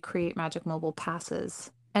Band, so we create Magic Mobile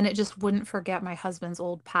passes. And it just wouldn't forget my husband's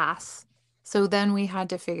old pass. So then we had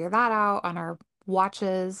to figure that out on our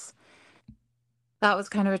watches. That was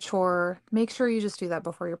kind of a chore. Make sure you just do that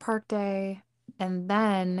before your park day. And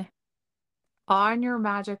then on your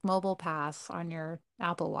Magic Mobile Pass on your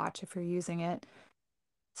Apple Watch, if you're using it,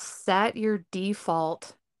 set your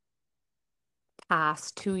default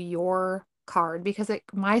pass to your card because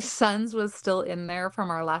my son's was still in there from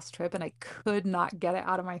our last trip and I could not get it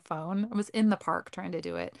out of my phone. I was in the park trying to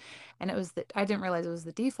do it, and I didn't realize it was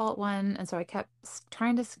the default one, and so I kept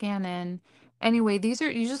trying to scan in. Anyway,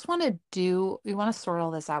 you just want to you want to sort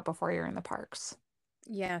all this out before you're in the parks.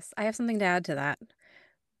 Yes, I have something to add to that.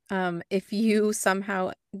 If you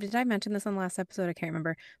somehow did I mention this on the last episode? I can't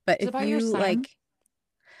remember. But Is it if about your you son? like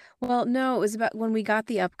well, no, it was about when we got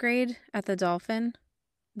the upgrade at the Dolphin,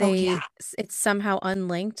 Oh yeah. it's somehow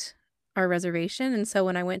unlinked our reservation, and so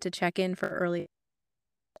when I went to check in for early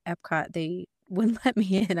Epcot, they wouldn't let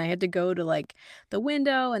me in. I had to go to, like, the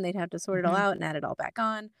window, and they'd have to sort it all Mhm. out and add it all back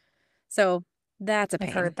on. So, that's a I've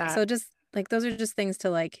pain. heard that. So just like, those are just things to,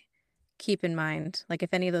 like, keep in mind, like,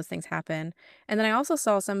 if any of those things happen. And then I also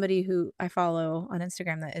saw somebody who I follow on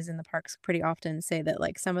Instagram that is in the parks pretty often say that,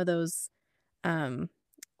 like, some of those, um,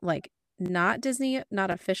 like, not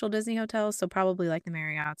official Disney hotels, so probably, like, the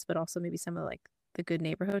Marriotts, but also maybe some of, like, the Good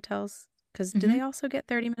Neighbor hotels. Because do they Mhm. also get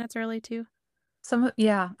 30 minutes early too?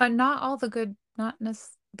 Yeah, not all the good, not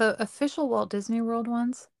the official Walt Disney World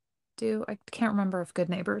ones do. I can't remember if Good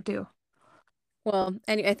Neighbor do. Well,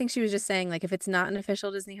 I think she was just saying, like, if it's not an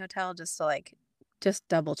official Disney hotel, just to, like just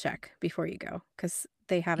double check before you go, because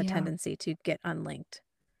they have a Yeah. tendency to get unlinked.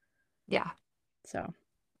 Yeah. So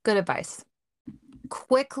Good advice.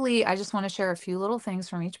 Quickly, I just want to share a few little things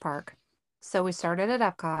from each park. So we started at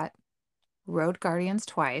Epcot, rode Guardians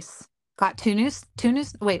twice, got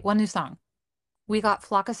one new song. We got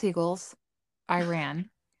Flock of Seagulls. I ran.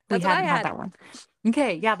 We that's what I hadn't had had. that one.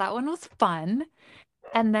 Okay, yeah, that one was fun.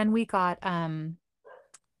 And then we got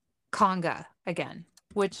Conga again,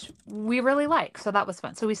 which we really like. So that was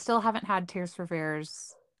fun. So we still haven't had Tears for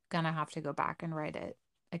Fears. Gonna have to go back and write it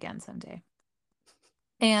again someday.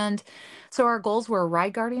 And so our goals were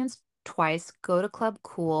ride Guardians twice, go to Club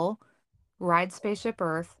Cool, ride Spaceship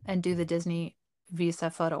Earth, and do the Disney Visa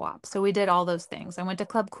photo op. So we did all those things. I went to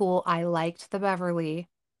Club Cool. I liked the Beverly.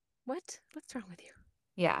 What? What's wrong with you?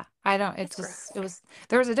 Yeah, I don't, That's gross.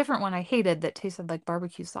 there was a different one I hated that tasted like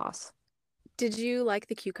barbecue sauce. Did you like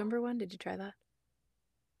the cucumber one? Did you try that?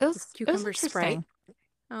 The It was cucumber Sprite? interesting.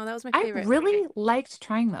 Oh, that was my I favorite. really liked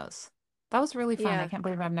trying those. That was really fun. I Yeah, can't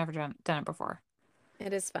believe I've never done it before.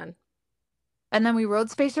 it is fun. And then we rode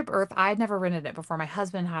Spaceship Earth. I'd never ridden it before. My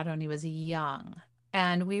husband had when he was young.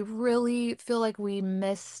 And we really feel like we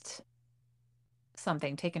missed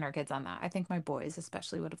something taking our kids on that. I think my boys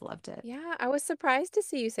especially would have loved it. Yeah, I was surprised to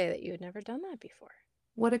see you say that you had never done that before.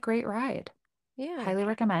 What a great ride. Yeah, Highly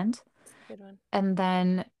recommend. it's a good one. And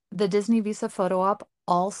then the Disney Visa photo op,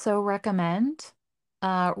 also recommend.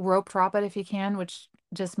 Rope drop it if you can, which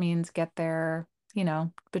just means get there,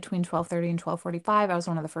 between 12:30 and 12:45. I was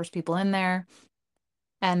one of the first people in there.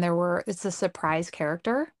 And it's a surprise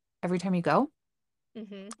character every time you go.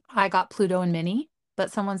 Mm-hmm. I got Pluto and Minnie,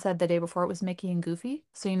 but someone said the day before it was Mickey and Goofy,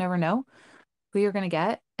 so you never know who you're gonna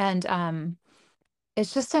get. And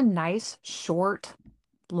it's just a nice short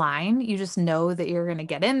line. You just know that you're gonna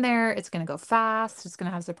get in there. It's gonna go fast. It's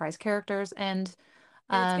gonna have surprise characters, and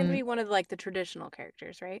And it's gonna um, be one of like the traditional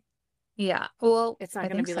characters, right? yeah. Well, It's not I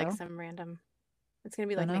gonna think be like so. some random. It's gonna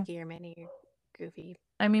be Don't like know. Mickey or Minnie or Goofy,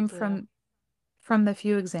 I mean, Pluto. from the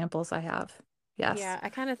few examples I have, yes, Yeah, I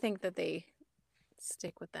kind of think that they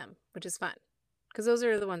stick with them, which is fun because those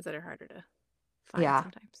are the ones that are harder to find yeah.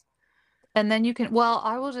 sometimes. And then you can. Well,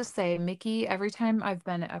 I will just say, Mickey. Every time I've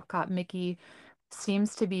been at Epcot, Mickey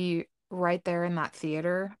seems to be right there in that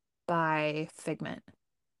theater by Figment.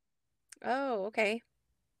 Oh, okay.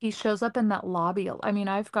 He shows up in that lobby. I mean,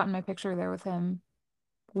 I've gotten my picture there with him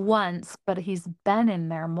once, but he's been in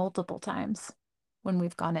there multiple times when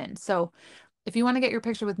we've gone in. So if you want to get your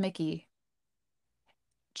picture with Mickey,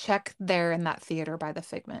 check there in that theater by the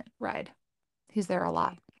Figment ride. He's there a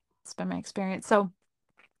lot. Okay. It's been my experience. So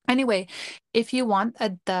anyway, if you want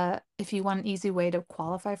an easy way to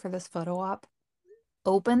qualify for this photo op,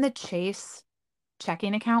 open the Chase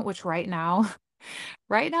checking account, which right now,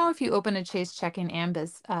 if you open a Chase checking and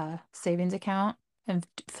savings account and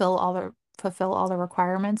fulfill all the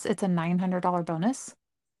requirements, it's a $900 bonus.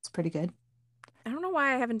 It's pretty good. I don't know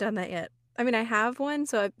why I haven't done that yet. I mean, I have one,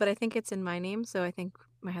 but I think it's in my name, so I think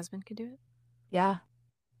my husband could do it. Yeah,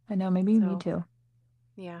 I know. Maybe you need So, to.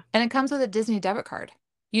 yeah. And it comes with a Disney debit card.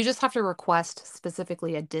 You just have to request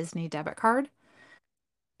specifically a Disney debit card,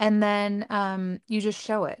 and then you just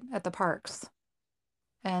show it at the parks,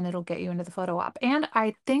 and it'll get you into the photo op. And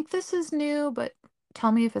I think this is new, but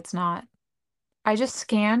tell me if it's not. I just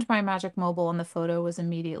scanned my Magic Mobile, and the photo was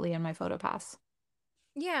immediately in my photo pass.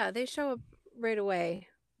 Yeah, they show up right away.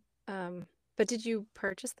 But did you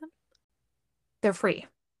purchase them? They're free.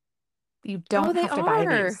 You Oh, don't they have to buy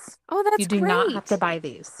are. these. Oh, You that's do not have to great. buy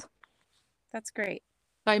these. That's great.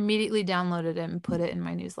 So I immediately downloaded it and put it in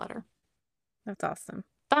my newsletter. That's awesome.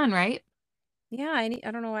 Fun, right? Yeah, I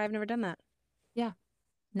don't know why I've never done that. Yeah.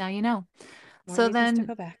 Now you know. More So reasons to then,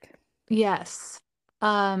 go back. yes.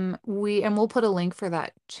 We'll put a link for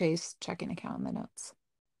that Chase checking account in the notes.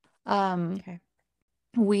 Um, Okay.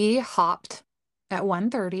 we hopped at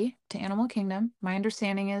 1:30 to Animal Kingdom. My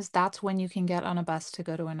understanding is that's when you can get on a bus to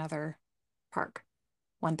go to another park.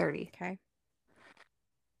 1:30. Okay.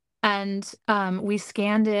 And we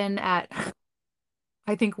scanned in at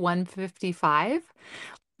I think 1:55.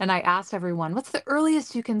 And I asked everyone, what's the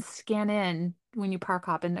earliest you can scan in when you park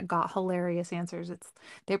hop? And it got hilarious answers.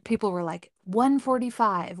 People were like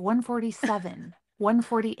 1:45, 1:47,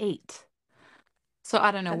 1:48. So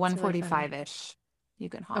I don't know, That's really funny. 1:45-ish you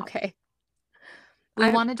can hop. Okay. We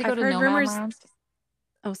wanted to go I've to heard Nomad rumors. Lounge.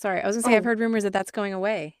 Oh, sorry. I was gonna say I've Oh, heard rumors that that's going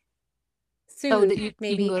away oh, soon, that you can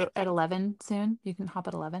maybe. go at 11 soon. You can hop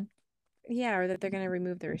at 11. Yeah, or that they're gonna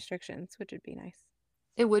remove the restrictions, which would be nice.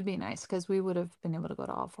 It would be nice because we would have been able to go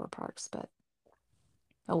to all four parks, but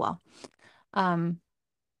oh well. Um,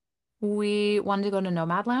 We wanted to go to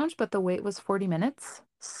Nomad Lounge, but the wait was 40 minutes. Okay.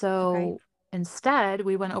 So instead,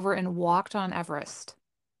 we went over and walked on Everest.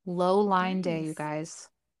 Low line day, you Nice. guys.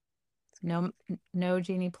 That's No, great. no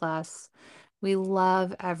Genie Plus. We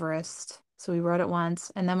love Everest. So we rode it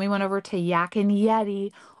once. And then we went over to Yak and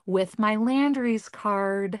Yeti with my Landry's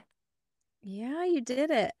card. Yeah, you did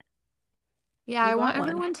it. Yeah, You I want got one.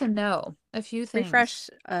 everyone to know a few things. Refresh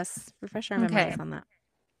our Okay. memories on that.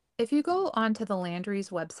 If you go onto the Landry's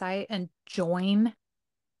website and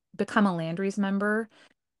become a Landry's member,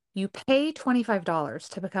 you pay $25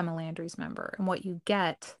 to become a Landry's member, and what you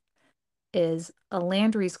get is a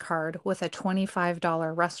Landry's card with a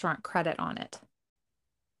 $25 restaurant credit on it.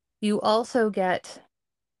 You also get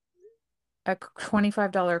a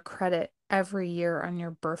 $25 credit every year on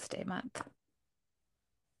your birthday month.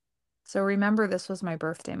 So remember, this was my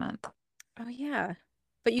birthday month. Oh yeah.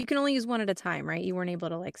 But you can only use one at a time, right? You weren't able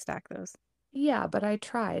to like stack those. Yeah, but I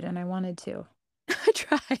tried and I wanted to. I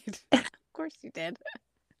tried. Of course you did.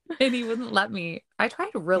 And he wouldn't let me. I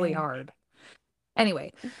tried really Dang. hard.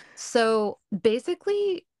 Anyway, so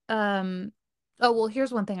basically, oh, well,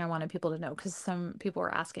 here's one thing I wanted people to know because some people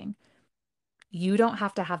were asking. You don't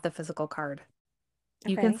have to have the physical card.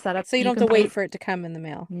 Okay. So you don't You have can to wait pay. for it to come in the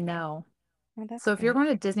mail. No. Oh, that's So if you're good.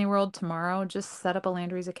 going to Disney World tomorrow, just set up a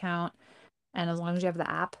Landry's account. And as long as you have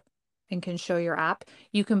the app and can show your app,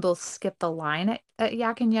 you can both skip the line at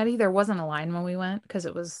Yak and Yeti. There wasn't a line when we went because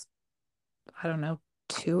it was, I don't know,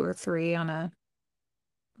 2 or 3 on a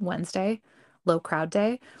Wednesday, low crowd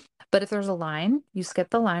day. But if there's a line, you skip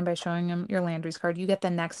the line by showing them your Landry's card. You get the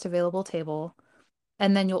next available table.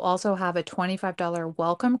 And then you'll also have a $25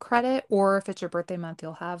 welcome credit, or if it's your birthday month,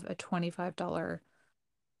 you'll have a $25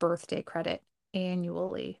 birthday credit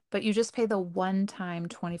annually. But you just pay the one-time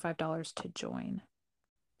 $25 to join.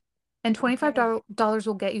 And Okay. $25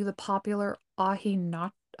 will get you the popular ahi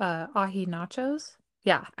nachos.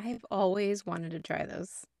 Yeah. I've always wanted to try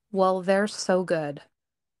those. Well, they're so good.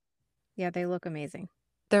 Yeah, they look amazing.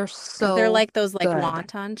 They're Because they're so like those like good.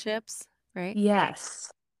 wonton chips, right?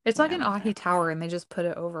 Yes. It's like Yeah, I an love ahi that. tower and they just put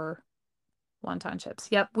it over wonton chips.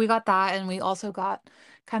 Yep, we got that and we also got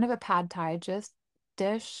kind of a pad thai just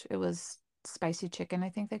dish. It was spicy chicken, I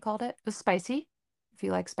think they called it. It was spicy, if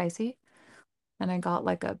you like spicy. And I got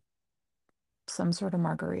like a some sort of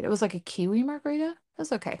margarita. It was like a kiwi margarita. It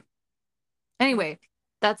was okay. Okay. Anyway,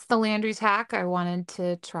 that's the Landry's hack I wanted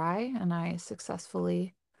to try and I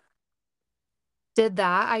successfully did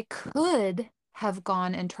that. I could have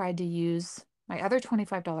gone and tried to use my other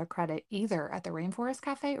 $25 credit either at the Rainforest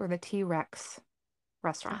Cafe or the T-Rex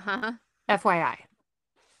restaurant. Uh-huh. FYI.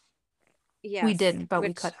 We Yes. didn't, but we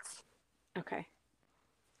Which, could have. okay.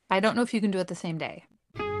 I don't know if you can do it the same day.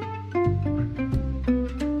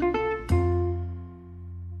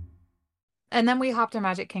 And then we hopped to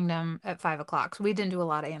Magic Kingdom at 5 o'clock. So we didn't do a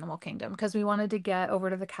lot of Animal Kingdom because we wanted to get over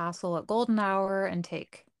to the castle at Golden Hour and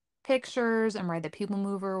take pictures and ride the People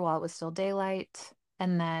Mover while it was still daylight.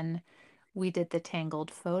 And then we did the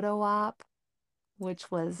Tangled photo op,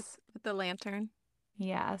 which was, With the lantern.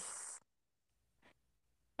 yes.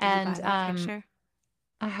 Did you buy And that picture?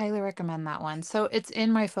 I highly recommend that one. So it's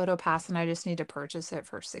in my photo pass and I just need to purchase it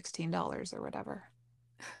for $16 or whatever.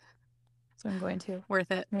 So I'm going to. Worth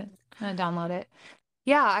it. I'm gonna download it.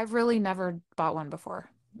 Yeah, I've really never bought one before.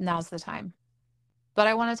 Now's the time. But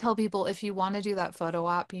I want to tell people if you want to do that photo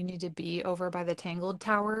op, you need to be over by the Tangled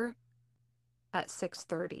Tower at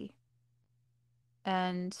 6:30.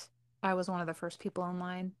 And I was one of the first people in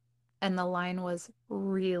line. and the line was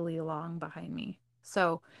really long behind me.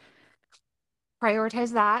 So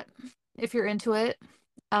prioritize that if you're into it.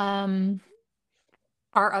 Um,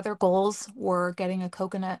 our other goals were getting a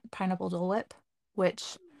coconut pineapple Dole Whip,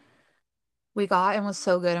 which we got and was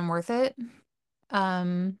so good and worth it.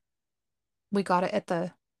 Um, we got it at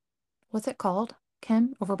the, what's it called,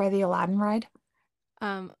 Kim? Over by the Aladdin ride?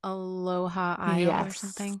 Aloha Isle or Yes.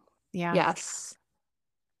 something. Yeah. Yes.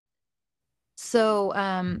 So,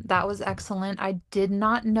 that was excellent. I did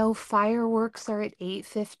not know fireworks are at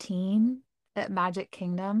 8:15 at Magic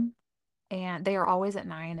Kingdom, and they are always at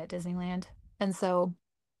 9 at Disneyland. And so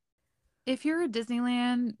if you're a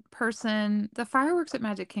Disneyland person, the fireworks at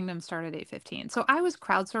Magic Kingdom start at 8:15. So I was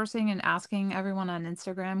crowdsourcing and asking everyone on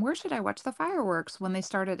Instagram, where should I watch the fireworks when they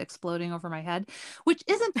started exploding over my head, which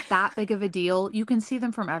isn't that big of a deal. You can see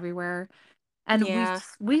them from everywhere. And we Yeah.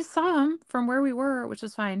 we saw them from where we were, which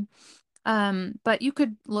was fine. But you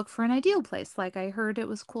could look for an ideal place. Like I heard it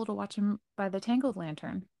was cool to watch them by the Tangled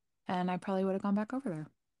Lantern, and I probably would have gone back over there.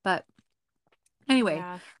 But anyway,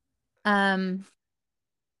 Yeah. um,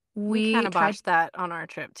 We kind we of tried. botched that on our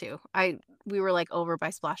trip too. We were like over by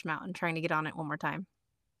Splash Mountain trying to get on it one more time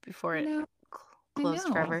before I it know, I closed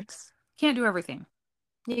know. forever. Can't do everything.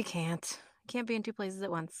 You can't. Can't be in two places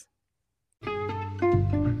at once.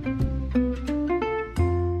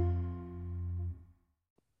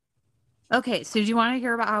 Okay, so do you want to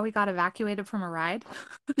hear about how we got evacuated from a ride?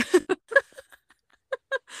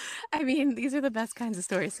 I mean, these are the best kinds of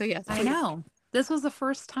stories. So yes, I please. know. This was the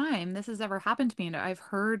first time this has ever happened to me, and I've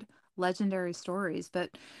heard legendary stories,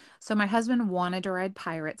 but so my husband wanted to ride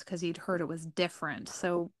Pirates because he'd heard it was different.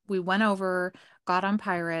 So we went over, got on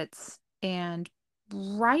Pirates, and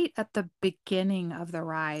right at the beginning of the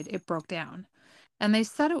ride, it broke down. And they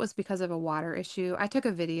said it was because of a water issue. I took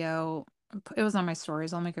a video. It was on my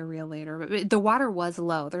stories. I'll make a reel later. But the water was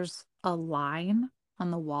low. There's a line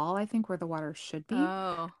on the wall, I think, where the water should be.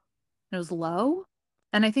 Oh, It was low.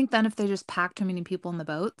 And I think then if they just pack too many people in the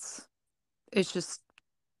boats, it's just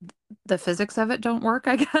the physics of it don't work,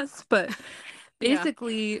 I guess. But yeah.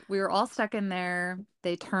 basically, we were all stuck in there.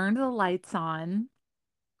 They turned the lights on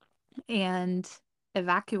and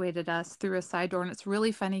evacuated us through a side door. And it's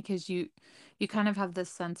really funny because you kind of have this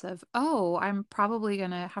sense of, oh, I'm probably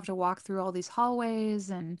gonna have to walk through all these hallways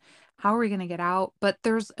and how are we gonna get out? But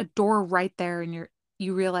there's a door right there and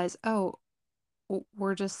you realize, oh,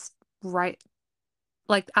 we're just right,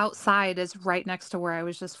 like outside is right next to where I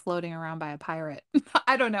was just floating around by a pirate.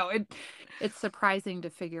 I don't know. It's surprising to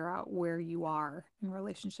figure out where you are in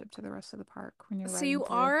relationship to the rest of the park when you're So riding you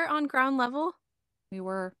through. are on ground level? We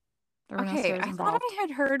were There were no Okay, stairs I thought involved. I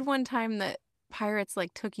had heard one time that pirates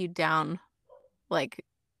like took you down like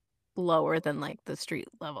lower than like the street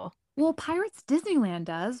level. Well, Pirates Disneyland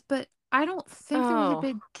does, but I don't think there was a Oh,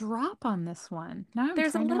 big drop on this one. Now I'm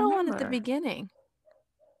there's a trying to little one at the remember. beginning.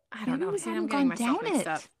 I don't Maybe know. we See, I'm haven't getting gone myself down mixed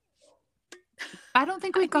up. it. I don't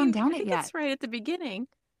think I we've gone mean, I down it think yet. it's right at the beginning.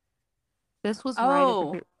 This was right at the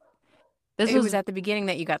Oh, this it was was at the beginning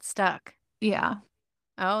that you got stuck. yeah.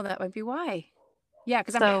 Oh, that might be why. Yeah,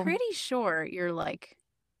 because I'm So pretty sure you're like,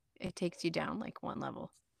 it takes you down like one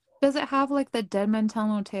level. does it have like the Dead Man Tell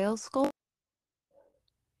No Tales skull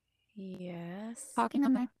Yes. talking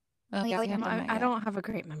on there? Oh, yeah, we haven't done that I yet. don't have a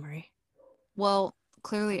great memory. Well,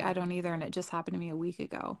 clearly I don't either, and it just happened to me a week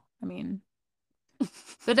ago. I mean,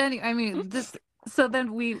 but anyway, I mean this. So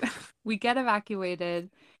then we we get evacuated,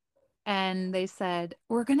 and they said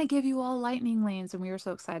we're gonna give you all lightning lanes, and we were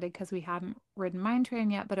so excited because we hadn't ridden Mine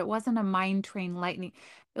Train yet, but it wasn't a Mine Train lightning.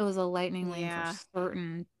 It was a lightning lane for Yeah.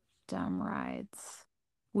 certain dumb rides.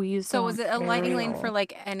 We used it So was on it a lightning lane for Ariel.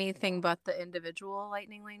 like anything but the individual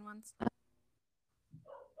lightning lane ones?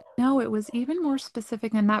 No, it was even more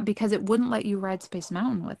specific than that because it wouldn't let you ride Space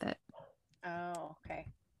Mountain with it. Oh, okay.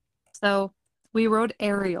 So we rode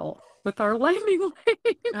Ariel with our lightning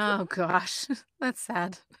lane. Oh gosh, that's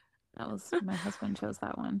sad. That was my husband chose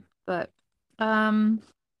that one. But um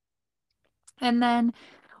and then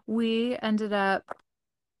we ended up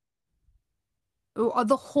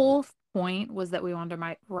the whole point was that we wanted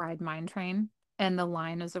to ride Mine Train, and the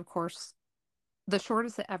line is of course the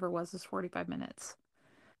shortest it ever was is 45 minutes.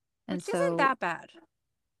 And Which isn't so that bad.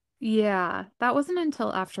 yeah, that wasn't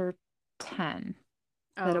until after 10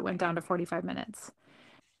 Oh, that it went okay. down to 45 minutes.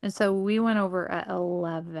 And so we went over at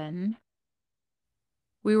 11.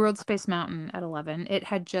 We rode Space Mountain at 11. It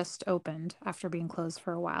had just opened after being closed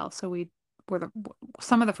for a while. So we were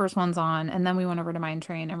some of the first ones on, and then we went over to Mine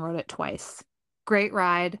Train and rode it twice. Great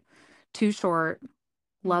ride, too short.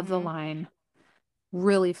 Love the Mm-hmm. line.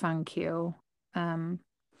 Really fun queue.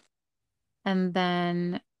 And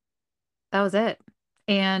then that was it.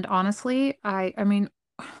 And honestly, I mean,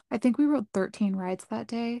 I think we rode 13 rides that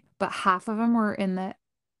day, but half of them were in the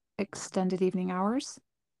extended evening hours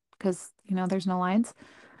because, there's no lines.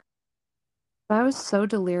 But I was so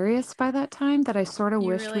delirious by that time that I sort of You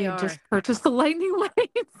wished we really had just are. purchased the Lightning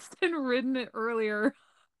Lanes and ridden it earlier.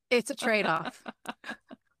 It's a trade-off.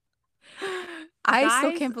 I still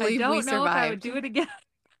Guys, can't I believe we don't know if I would survived. do it again.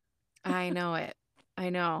 I know it. I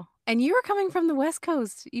know. And you were coming from the West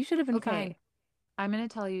Coast. You should have been fine. Okay, I'm going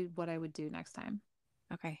to tell you what I would do next time.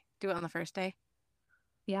 Okay. Do it on the first day.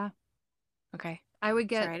 Yeah. Okay. I would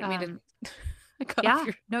Sorry, get I didn't mean to cut off yeah,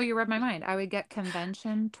 your. no, you read my mind. I would get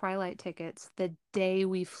convention Twilight tickets the day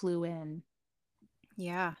we flew in,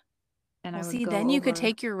 Yeah. and Well, I would see, go then you could over.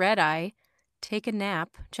 take your red eye, take a nap,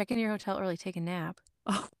 check into your hotel early, take a nap,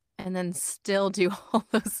 Oh, and then still do all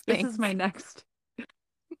those this things. is my next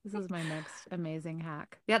this is my next amazing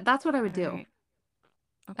hack. Yeah, that's what I would All do. right.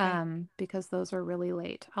 Okay. Because those are really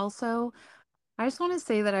late. Also, I just want to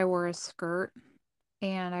say that I wore a skirt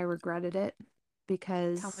and I regretted it Tell me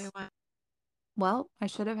because, what. well, I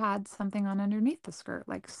should have had something on underneath the skirt,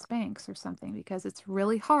 like Spanx or something, because it's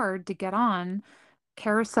really hard to get on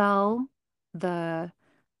Carousel, the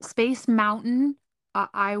Space Mountain.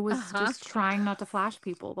 I was Uh-huh. just trying not to flash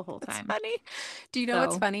people the whole That's time. funny. Do you know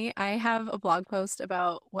what's So, funny? I have a blog post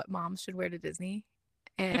about what moms should wear to Disney,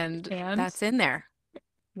 and and that's in there.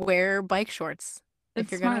 Wear bike shorts. If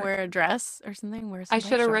it's you're gonna smart. wear a dress or something, wear I some should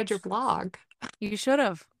bike have read your shorts. blog. You should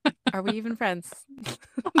have. Are we even friends?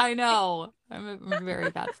 I know. I'm a very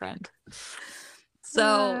bad friend.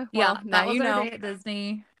 So, yeah, Well, now that was you our know. day at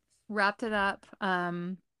Disney. Wrapped it up,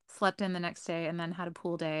 slept in the next day, and then had a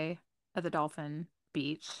pool day at the Dolphin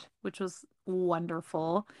Beach, which was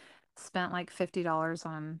wonderful. Spent like $50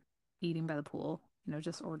 on eating by the pool,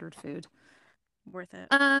 just ordered food. Worth it.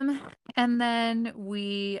 Um, and then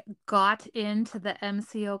we got into the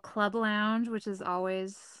MCO Club Lounge, which is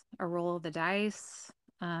always a roll of the dice.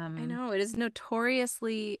 I Um, know it is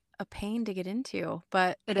notoriously a pain to get into,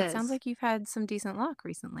 but it it sounds is. like you've had some decent luck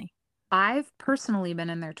recently. I've personally been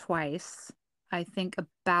in there twice. I think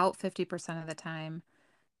about 50% of the time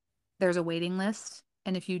there's a waiting list.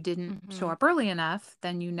 And if you didn't show Hmm. up early enough,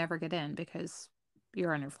 then you never get in because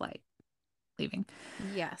you're on your flight leaving.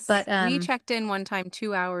 Yes. But We checked in one time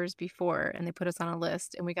 2 hours before and they put us on a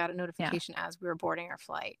list and we got a yeah. notification as we were boarding our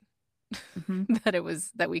flight Hmm.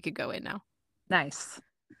 that we could go in now. Nice.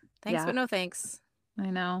 Thanks, Yeah, but no thanks. I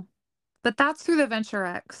know. But that's through the Venture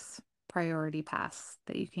X Priority Pass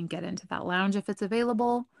that you can get into that lounge if it's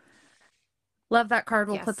available. Love that card.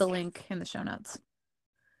 We'll put the Yes. link in the show notes.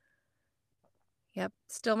 Yep.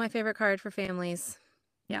 Still my favorite card for families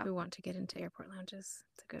Yeah, who want to get into airport lounges.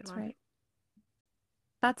 It's a good that's one. right.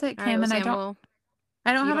 That's it, All right, Kim. well, And I Sam, don't well,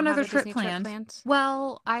 I don't you have don't have another a trip Disney trip planned. planned?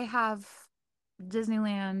 Well, I have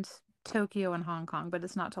Disneyland, Tokyo, and Hong Kong, but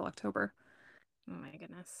it's not till October. Oh my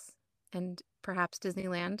goodness. And perhaps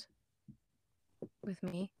Disneyland with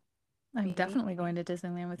me, I'm maybe definitely going to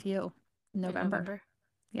Disneyland with you in in November. November.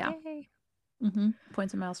 Yeah. Yay.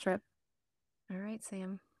 Points and miles trip. All right,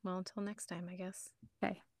 Sam. Well, until next time, I guess.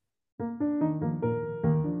 Okay.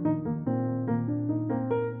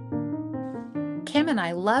 Kim and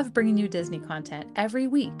I love bringing you Disney content every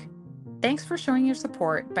week. Thanks for showing your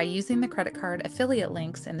support by using the credit card affiliate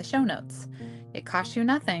links in the show notes. It costs you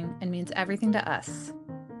nothing and means everything to us.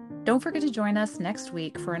 Don't forget to join us next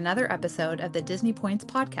week for another episode of the Disney Points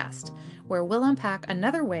podcast, where we'll unpack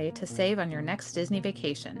another way to save on your next Disney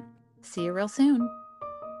vacation. See you real soon.